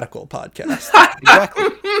sabbatical podcast. Exactly.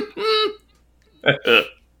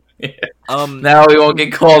 Yeah. Now we won't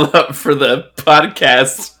get called up for the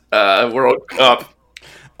podcast World Cup.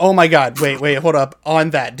 Oh my god, wait, hold up.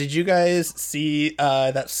 On that, did you guys see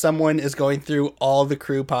that someone is going through all the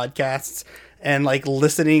crew podcasts and like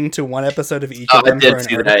listening to one episode of each of them? I did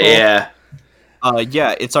see that, yeah.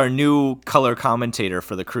 Yeah, it's our new color commentator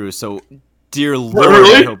for the crew, so dear Lord,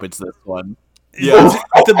 I hope it's this one. Yeah.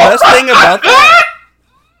 The best thing about that,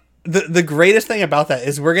 the greatest thing about that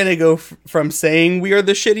is we're going to go from saying we are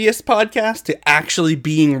the shittiest podcast to actually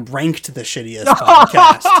being ranked the shittiest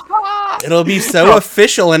podcast. It'll be so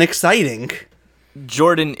official and exciting.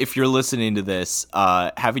 Jordan, if you're listening to this,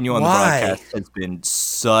 having you on the broadcast has been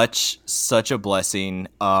such a blessing.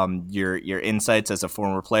 Your insights as a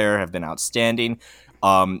former player have been outstanding.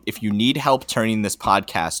 If you need help turning this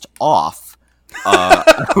podcast off,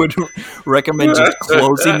 I would recommend just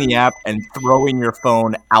closing the app and throwing your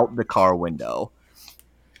phone out the car window.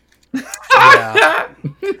 Yeah.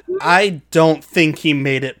 I don't think he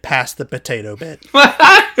made it past the potato bit.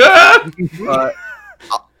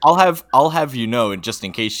 I'll have you know, and just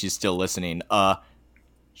in case she's still listening,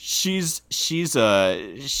 she's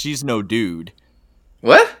no dude.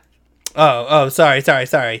 What? Oh, sorry.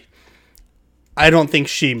 I don't think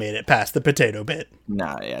she made it past the potato bit.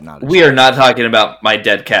 Nah, yeah, not. We are not talking about my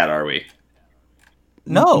dead cat, are we?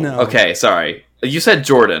 No. Okay, sorry. You said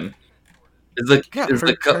Jordan. Her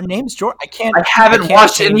name's Jordan. I haven't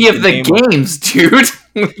watched any of the games, dude.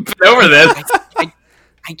 We've been over this. I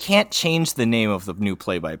can't change the name of the new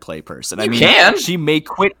play-by-play person. You can. She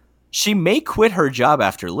may quit her job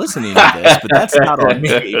after listening to this, but that's not on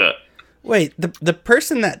me. Wait, the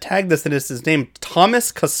person that tagged us in this is named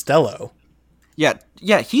Thomas Costello. Yeah,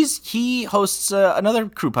 he hosts another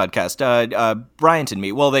crew podcast, Bryant and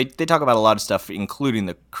me. Well, they talk about a lot of stuff, including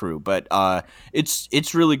the crew, but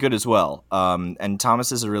it's really good as well. And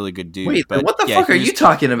Thomas is a really good dude. Wait, but what the fuck are you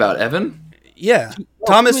talking about, Evan? Yeah,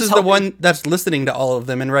 Thomas is the one that's listening to all of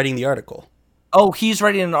them and writing the article. Oh, he's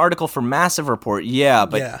writing an article for Massive Report. Yeah,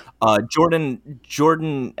 but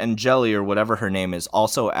Jordan and Jelly, or whatever her name is,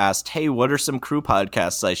 also asked, "Hey, what are some crew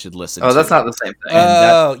podcasts I should listen to?" Oh, that's not the same thing.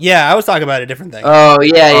 Oh, yeah, I was talking about a different thing. Oh,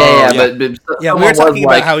 yeah. But we were talking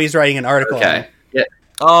about how he's writing an article. Okay. Yeah.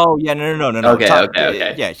 Oh, yeah, no.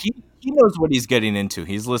 Okay. Yeah, he knows what he's getting into.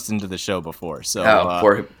 He's listened to the show before, so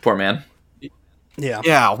poor man. Yeah.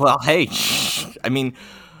 Yeah. Well, hey, I mean,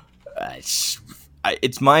 it's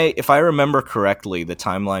if I remember correctly, the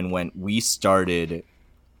timeline went. We started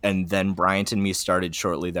and then Bryant and me started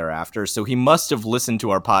shortly thereafter. So he must have listened to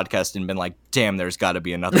our podcast and been like, damn, there's got to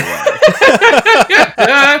be another way.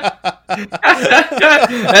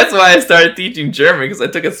 That's why I started teaching German, because I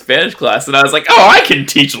took a Spanish class and I was like, oh, I can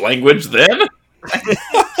teach language then.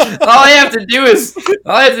 all I have to do is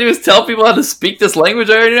tell people how to speak this language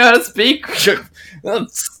I already know how to speak. I'm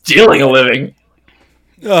stealing a living.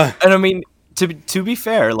 And I mean, to be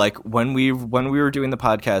fair, like when we were doing the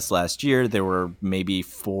podcast last year, there were maybe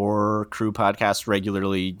 4 crew podcasts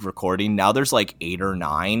regularly recording. Now there's like 8 or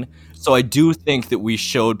 9. So I do think that we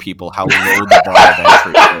showed people how low the bar of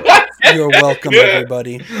entry is. You're welcome,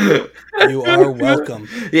 everybody. You are welcome.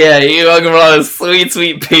 Yeah, you're welcome for all those sweet,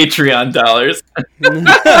 sweet Patreon dollars.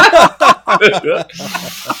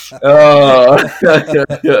 Oh.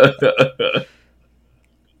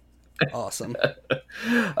 Awesome.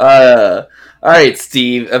 All right,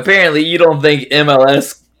 Steve. Apparently, you don't think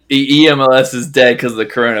EMLS is dead because of the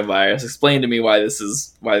coronavirus. Explain to me why this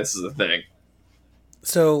is a thing.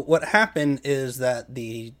 So what happened is that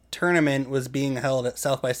the tournament was being held at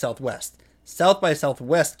South by Southwest. South by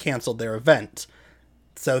Southwest canceled their event,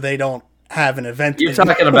 so they don't have an event. You're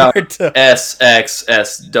talking about SXSW.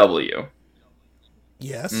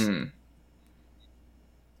 Yes.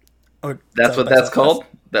 Or that's what that's called?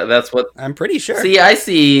 That's what... I'm pretty sure. See, I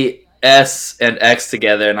see S and X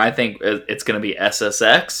together, and I think it's going to be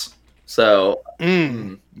SSX. So,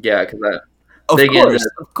 yeah, because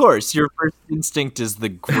Of course. Your first instinct is the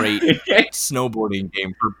great snowboarding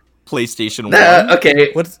game for PlayStation 1.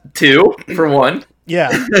 Okay, what's 2 for 1? Yeah.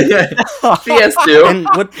 PS2. And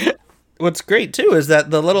what's great, too, is that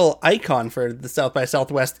the little icon for the South by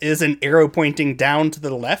Southwest is an arrow pointing down to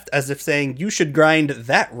the left, as if saying, you should grind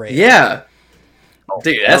that rate. Yeah.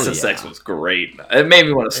 Dude, SSX was great. It made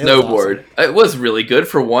me want to snowboard. It was really good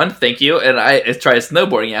for 1, thank you. And I tried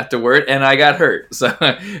snowboarding afterward, and I got hurt. So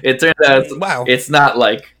it turned out it's not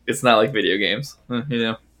like video games, you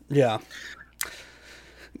know. Yeah.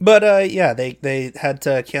 But they had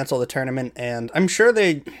to cancel the tournament, and I'm sure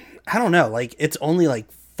I don't know, like it's only like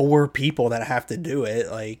 4 people that have to do it.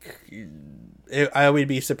 Like, I would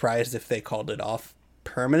be surprised if they called it off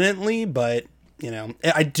permanently, but. You know,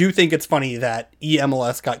 I do think it's funny that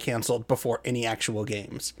EMLS got canceled before any actual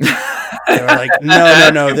games. They were like,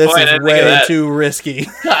 no, this is way too risky.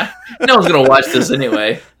 No one's going to watch this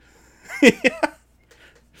anyway. Yeah.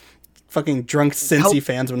 Fucking drunk Cincy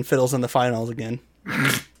fans when Fiddle's in the finals again.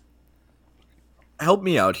 Help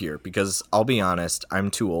me out here, because I'll be honest, I'm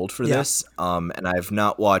too old for this, and I've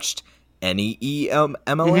not watched any EMLS.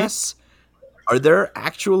 Mm-hmm. Are there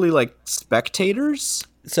actually, like, spectators?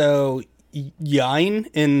 So... Yine,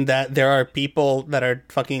 in that there are people that are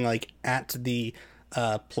fucking like at the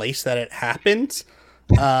place that it happens.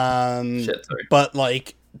 But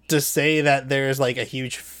like to say that there's like a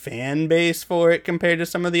huge fan base for it compared to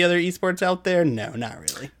some of the other esports out there, no, not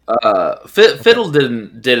really. Fiddle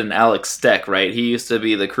did an Alex Steck, right? He used to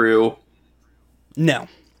be the crew. No.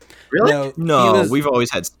 Really? No, we've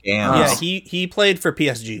always had scams. Yeah, he played for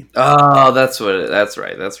PSG. Oh, that's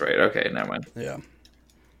right. Okay, never mind. Yeah.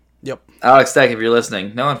 Yep. Alex Steck, if you're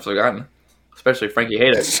listening, no one's forgotten. Especially Frankie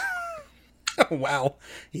Hayden. Wow.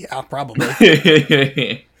 Yeah, probably.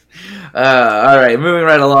 All right, moving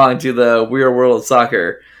right along to the Weird World of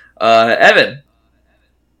Soccer. Evan.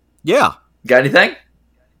 Yeah. Got anything?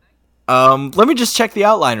 Let me just check the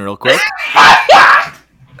outline real quick.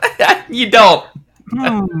 You don't.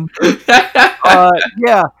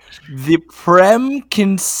 Yeah. The Prem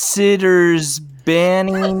considers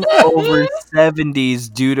banning over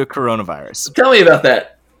 70s due to coronavirus. Tell me about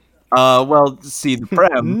that. Well, see, the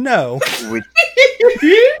Prem, no,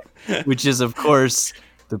 which is of course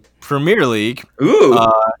the Premier League,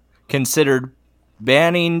 considered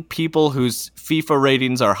banning people whose FIFA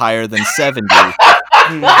ratings are higher than 70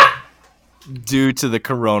 due to the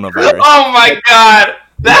coronavirus. Oh my god,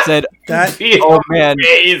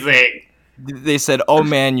 amazing. They said, oh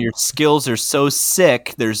man, your skills are so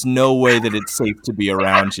sick, there's no way that it's safe to be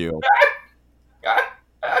around you.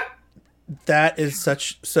 That is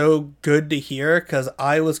so good to hear, because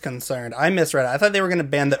I was concerned. I misread it. I thought they were going to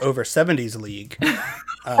ban the over 70s league.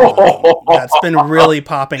 That's been really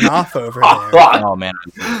popping off over there. Oh man,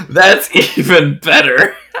 that's even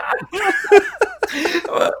better.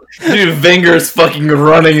 Dude, Wenger's fucking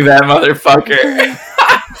running that motherfucker.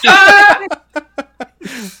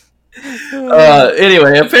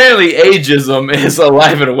 Anyway, apparently ageism is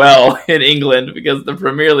alive and well in England, because the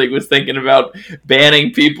Premier League was thinking about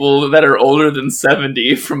banning people that are older than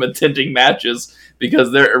 70 from attending matches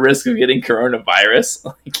because they're at risk of getting coronavirus.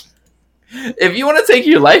 Like, if you want to take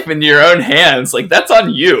your life into your own hands, like, that's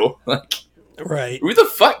on you. Like, Right. Who the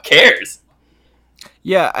fuck cares?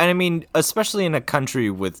 Yeah, and I mean, especially in a country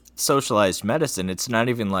with socialized medicine, it's not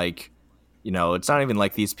even like, it's not even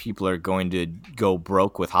like these people are going to go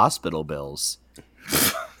broke with hospital bills.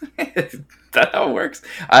 Is that how it works?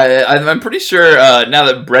 I'm pretty sure now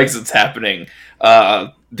that Brexit's happening,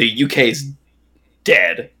 the UK's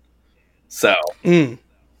dead. So I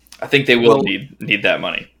think they will need that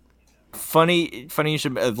money. Funny you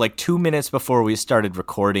should, like 2 minutes before we started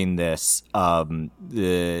recording this,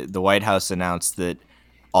 the White House announced that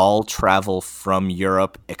all travel from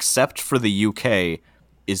Europe except for the UK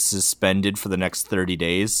is suspended for the next 30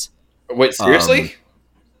 days. Wait, seriously?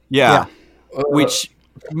 Yeah. Which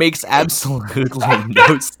makes absolutely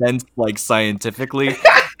no sense, like, scientifically.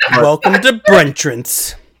 Welcome to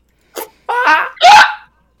Brentrance.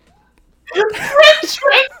 Brentrance!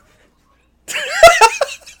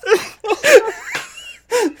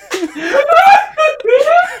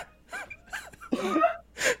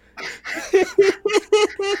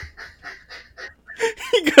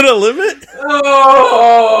 You gonna live it?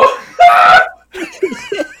 Oh!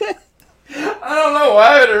 I don't know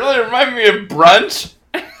why, but it really reminded me of brunch.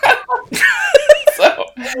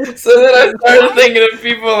 so then I started thinking of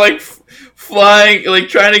people like flying, like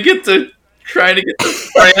trying to get to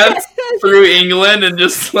France through England, and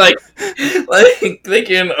just like they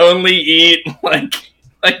can only eat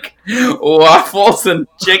like waffles and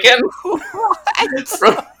chicken from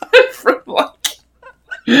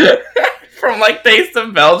Taste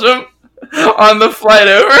of Belgium on the flight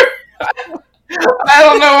over. I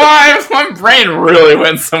don't know why my brain really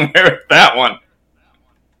went somewhere with that one.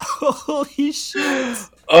 Holy shit!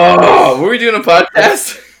 Oh, were we doing a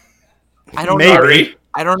podcast? I don't know.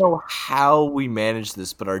 I don't know how we manage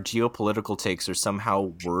this, but our geopolitical takes are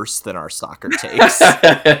somehow worse than our soccer takes.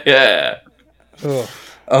 Yeah.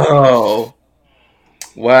 Oh.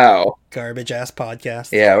 Wow. Garbage ass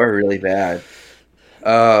podcast. Yeah, we're really bad.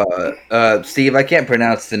 Steve, I can't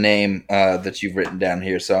pronounce the name that you've written down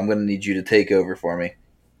here, so I'm going to need you to take over for me.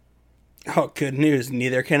 Oh, good news.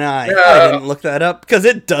 Neither can I. I didn't look that up because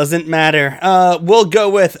it doesn't matter. We'll go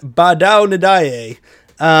with Badao Nadaye.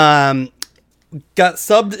 Got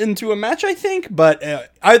subbed into a match, I think, but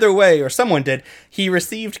either way, or someone did, he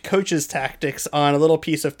received coach's tactics on a little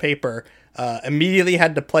piece of paper, immediately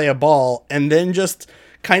had to play a ball, and then just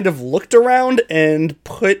kind of looked around and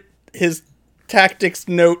put his tactics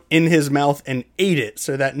note in his mouth and ate it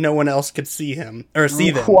so that no one else could see him or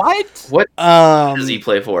see them. What does he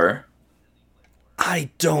play for? I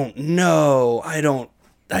don't know.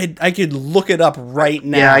 I could look it up right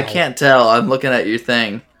now. Yeah, I can't tell. I'm looking at your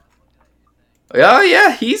thing. Oh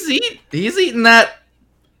yeah, he's eating that.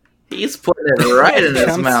 He's putting it right in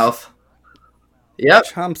his mouth. Yep.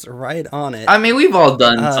 Chomps right on it. I mean, we've all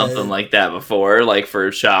done something like that before, like for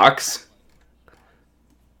shocks.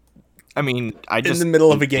 I mean, I just in the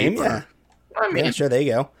middle of a game, paper. yeah. I mean, yeah, sure, there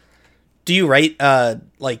you go. Do you write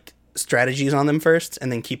like strategies on them first and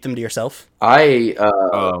then keep them to yourself? I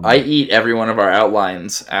eat every one of our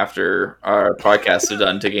outlines after our podcasts are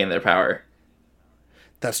done to gain their power.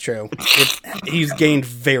 That's true. He's gained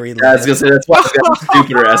very little. Yeah, I was gonna say that's why it's gotten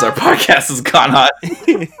stupider as our podcast has gone on.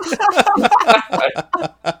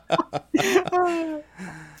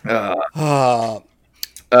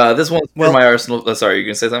 This one's for my Arsenal. Sorry, you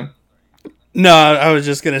gonna say something? No, I was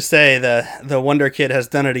just gonna say the Wonder Kid has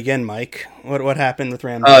done it again, Mike. What happened with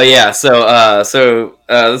Ramsey? Oh yeah, so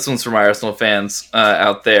this one's for my Arsenal fans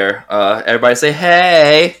out there. Everybody say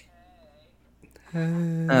hey.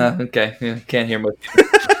 Okay, yeah, can't hear much.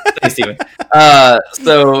 Thanks, Steven.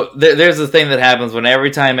 So there's a thing that happens when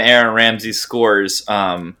every time Aaron Ramsey scores,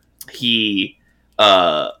 he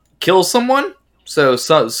kills someone. So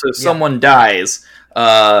someone dies.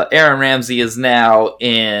 Aaron Ramsey is now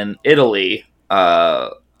in Italy.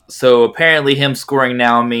 So apparently him scoring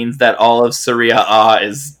now means that all of Serie A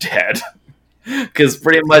is dead. Because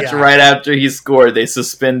pretty much right after he scored, they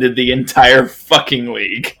suspended the entire fucking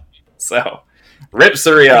league. So, rip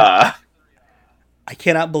Serie A. I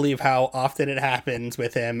cannot believe how often it happens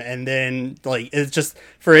with him, and then it's just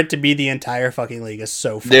for it to be the entire fucking league is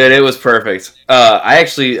so fun. Dude, it was perfect. I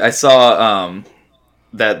saw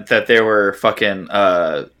that there were fucking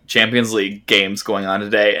Champions League games going on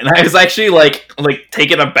today, and I was actually like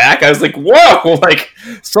taken aback. I was like, whoa, like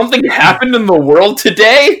something happened in the world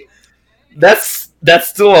today? That's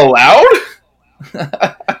still allowed?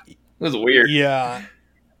 It was weird. Yeah.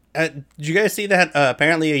 Did you guys see that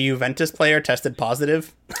apparently a Juventus player tested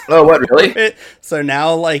positive? Oh, what, really? So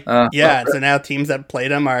now, so now teams that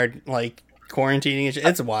played him are, quarantining.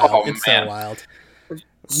 It's wild. So wild.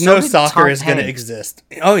 no soccer is going to exist.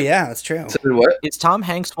 Oh yeah, that's true. So what? Is Tom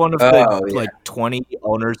Hanks one of the 20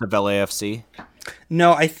 owners of LAFC?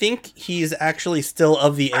 No, I think he's actually still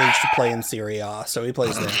of the age to play in Serie A, so he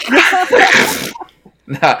plays there. Is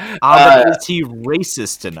he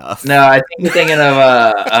racist enough? No, I think you're thinking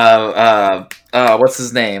of what's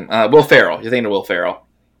his name? Will Ferrell. You're thinking of Will Ferrell.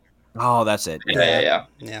 Oh, that's it. Yeah.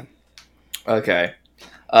 Okay.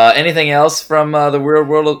 Anything else from the weird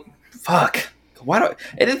world of... Fuck.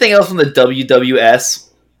 Anything else from the WWS?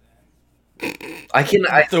 I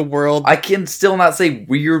can still not say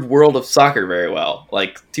weird world of soccer very well.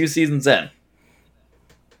 Like 2 seasons in.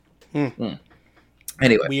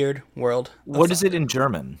 Anyway. Weird world. What is it in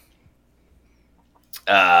German?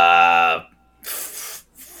 Welt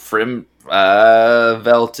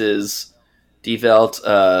is Die Welt,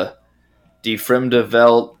 die fremde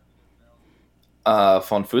Welt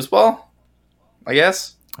von Fußball, I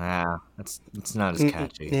guess. It's not as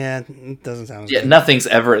catchy. Yeah, it doesn't sound good. Nothing's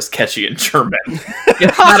ever as catchy in German.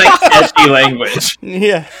 It's not a catchy language.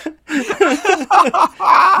 Yeah.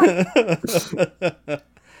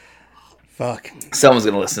 Fuck. Someone's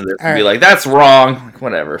going to listen to this and be like, that's wrong.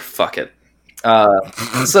 Whatever, fuck it.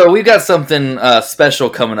 So we've got something special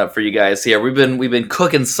coming up for you guys here. We've been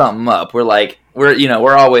cooking something up.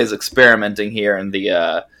 We're always experimenting here in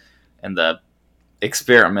the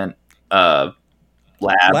experiment lab.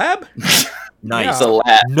 Nice. It's a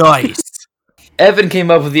lab. Nice. Evan came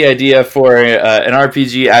up with the idea for an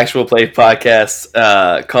RPG actual play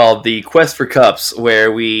podcast called The Quest for Cups,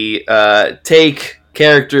 where we take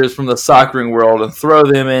characters from the soccering world and throw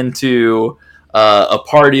them into a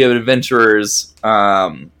party of adventurers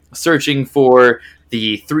searching for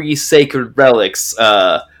the 3 sacred relics,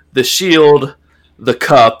 the shield, the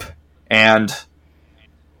cup, and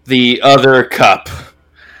the other cup.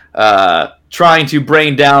 Trying to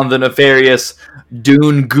bring down the nefarious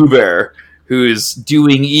Dune Goober, who's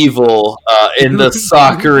doing evil in the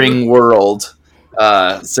soccering world.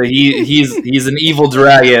 So he's an evil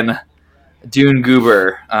dragon, Dune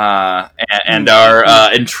Goober, and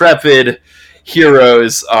our intrepid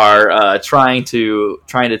heroes are trying to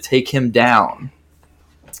take him down.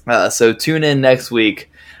 So tune in next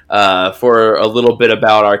week for a little bit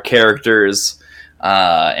about our characters.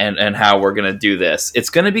 And how we're gonna do this.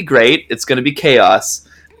 It's gonna be great. It's gonna be chaos.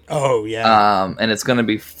 Oh yeah. And it's gonna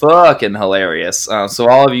be fucking hilarious. So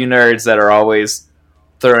all of you nerds that are always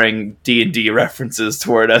throwing D&D references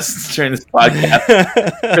toward us during this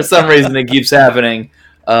podcast, for some reason it keeps happening.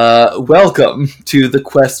 Welcome to the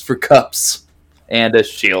Quest for Cups and a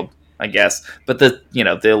shield, I guess. But the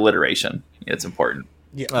alliteration, it's important.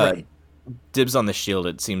 Yeah. Right. Dibs on the shield.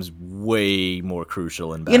 It seems way more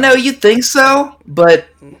crucial and bad. You think so, but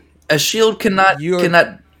a shield cannot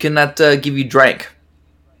give you drink.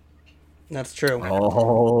 That's true.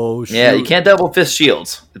 Oh, shoot. Yeah, you can't double fist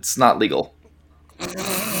shields. It's not legal.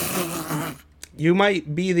 You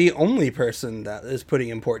might be the only person that is putting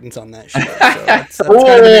importance on that shield. So that's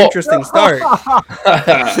kind of an interesting start.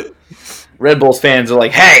 Red Bulls fans are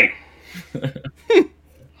like, hey.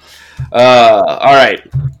 All right.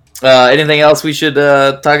 Anything else we should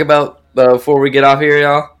talk about before we get off here,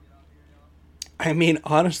 y'all? I mean,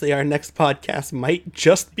 honestly, our next podcast might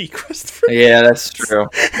just be Christopher. Yeah, that's true.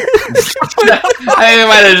 I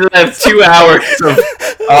might have 2 hours of...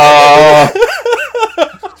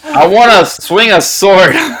 I want to swing a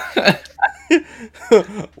sword.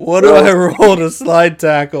 What do I roll to slide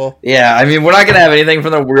tackle? Yeah, I mean, we're not going to have anything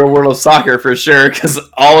from the real world of soccer for sure, because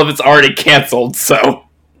all of it's already canceled, so...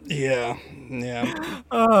 Yeah.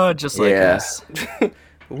 Just like us.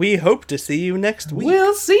 We hope to see you next week.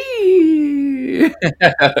 We'll see.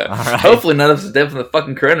 Right. Hopefully none of us is dead from the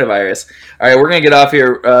fucking coronavirus. All right, we're going to get off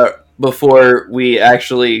here before we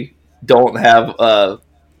actually don't have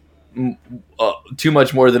too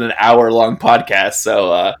much more than an hour-long podcast.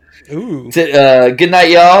 So good night,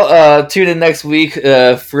 y'all. Tune in next week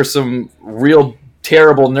for some real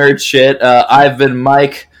terrible nerd shit. I've been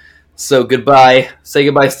Mike, so goodbye. Say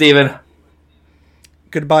goodbye, Steven.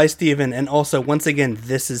 Goodbye, Steven. And also, once again,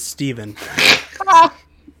 this is Steven.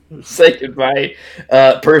 Say goodbye,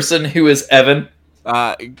 person who is Evan.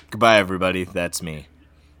 Goodbye, everybody. That's me.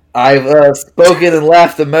 I've spoken and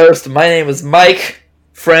laughed the most. My name is Mike.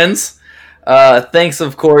 Friends. Thanks,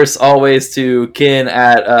 of course, always to Kin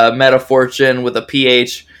at MetaFortune with a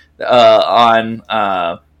PH on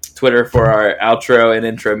Twitter for our outro and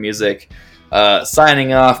intro music.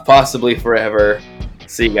 Signing off, possibly forever.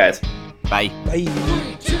 See you guys. Bye. Bye.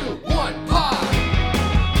 3, 2,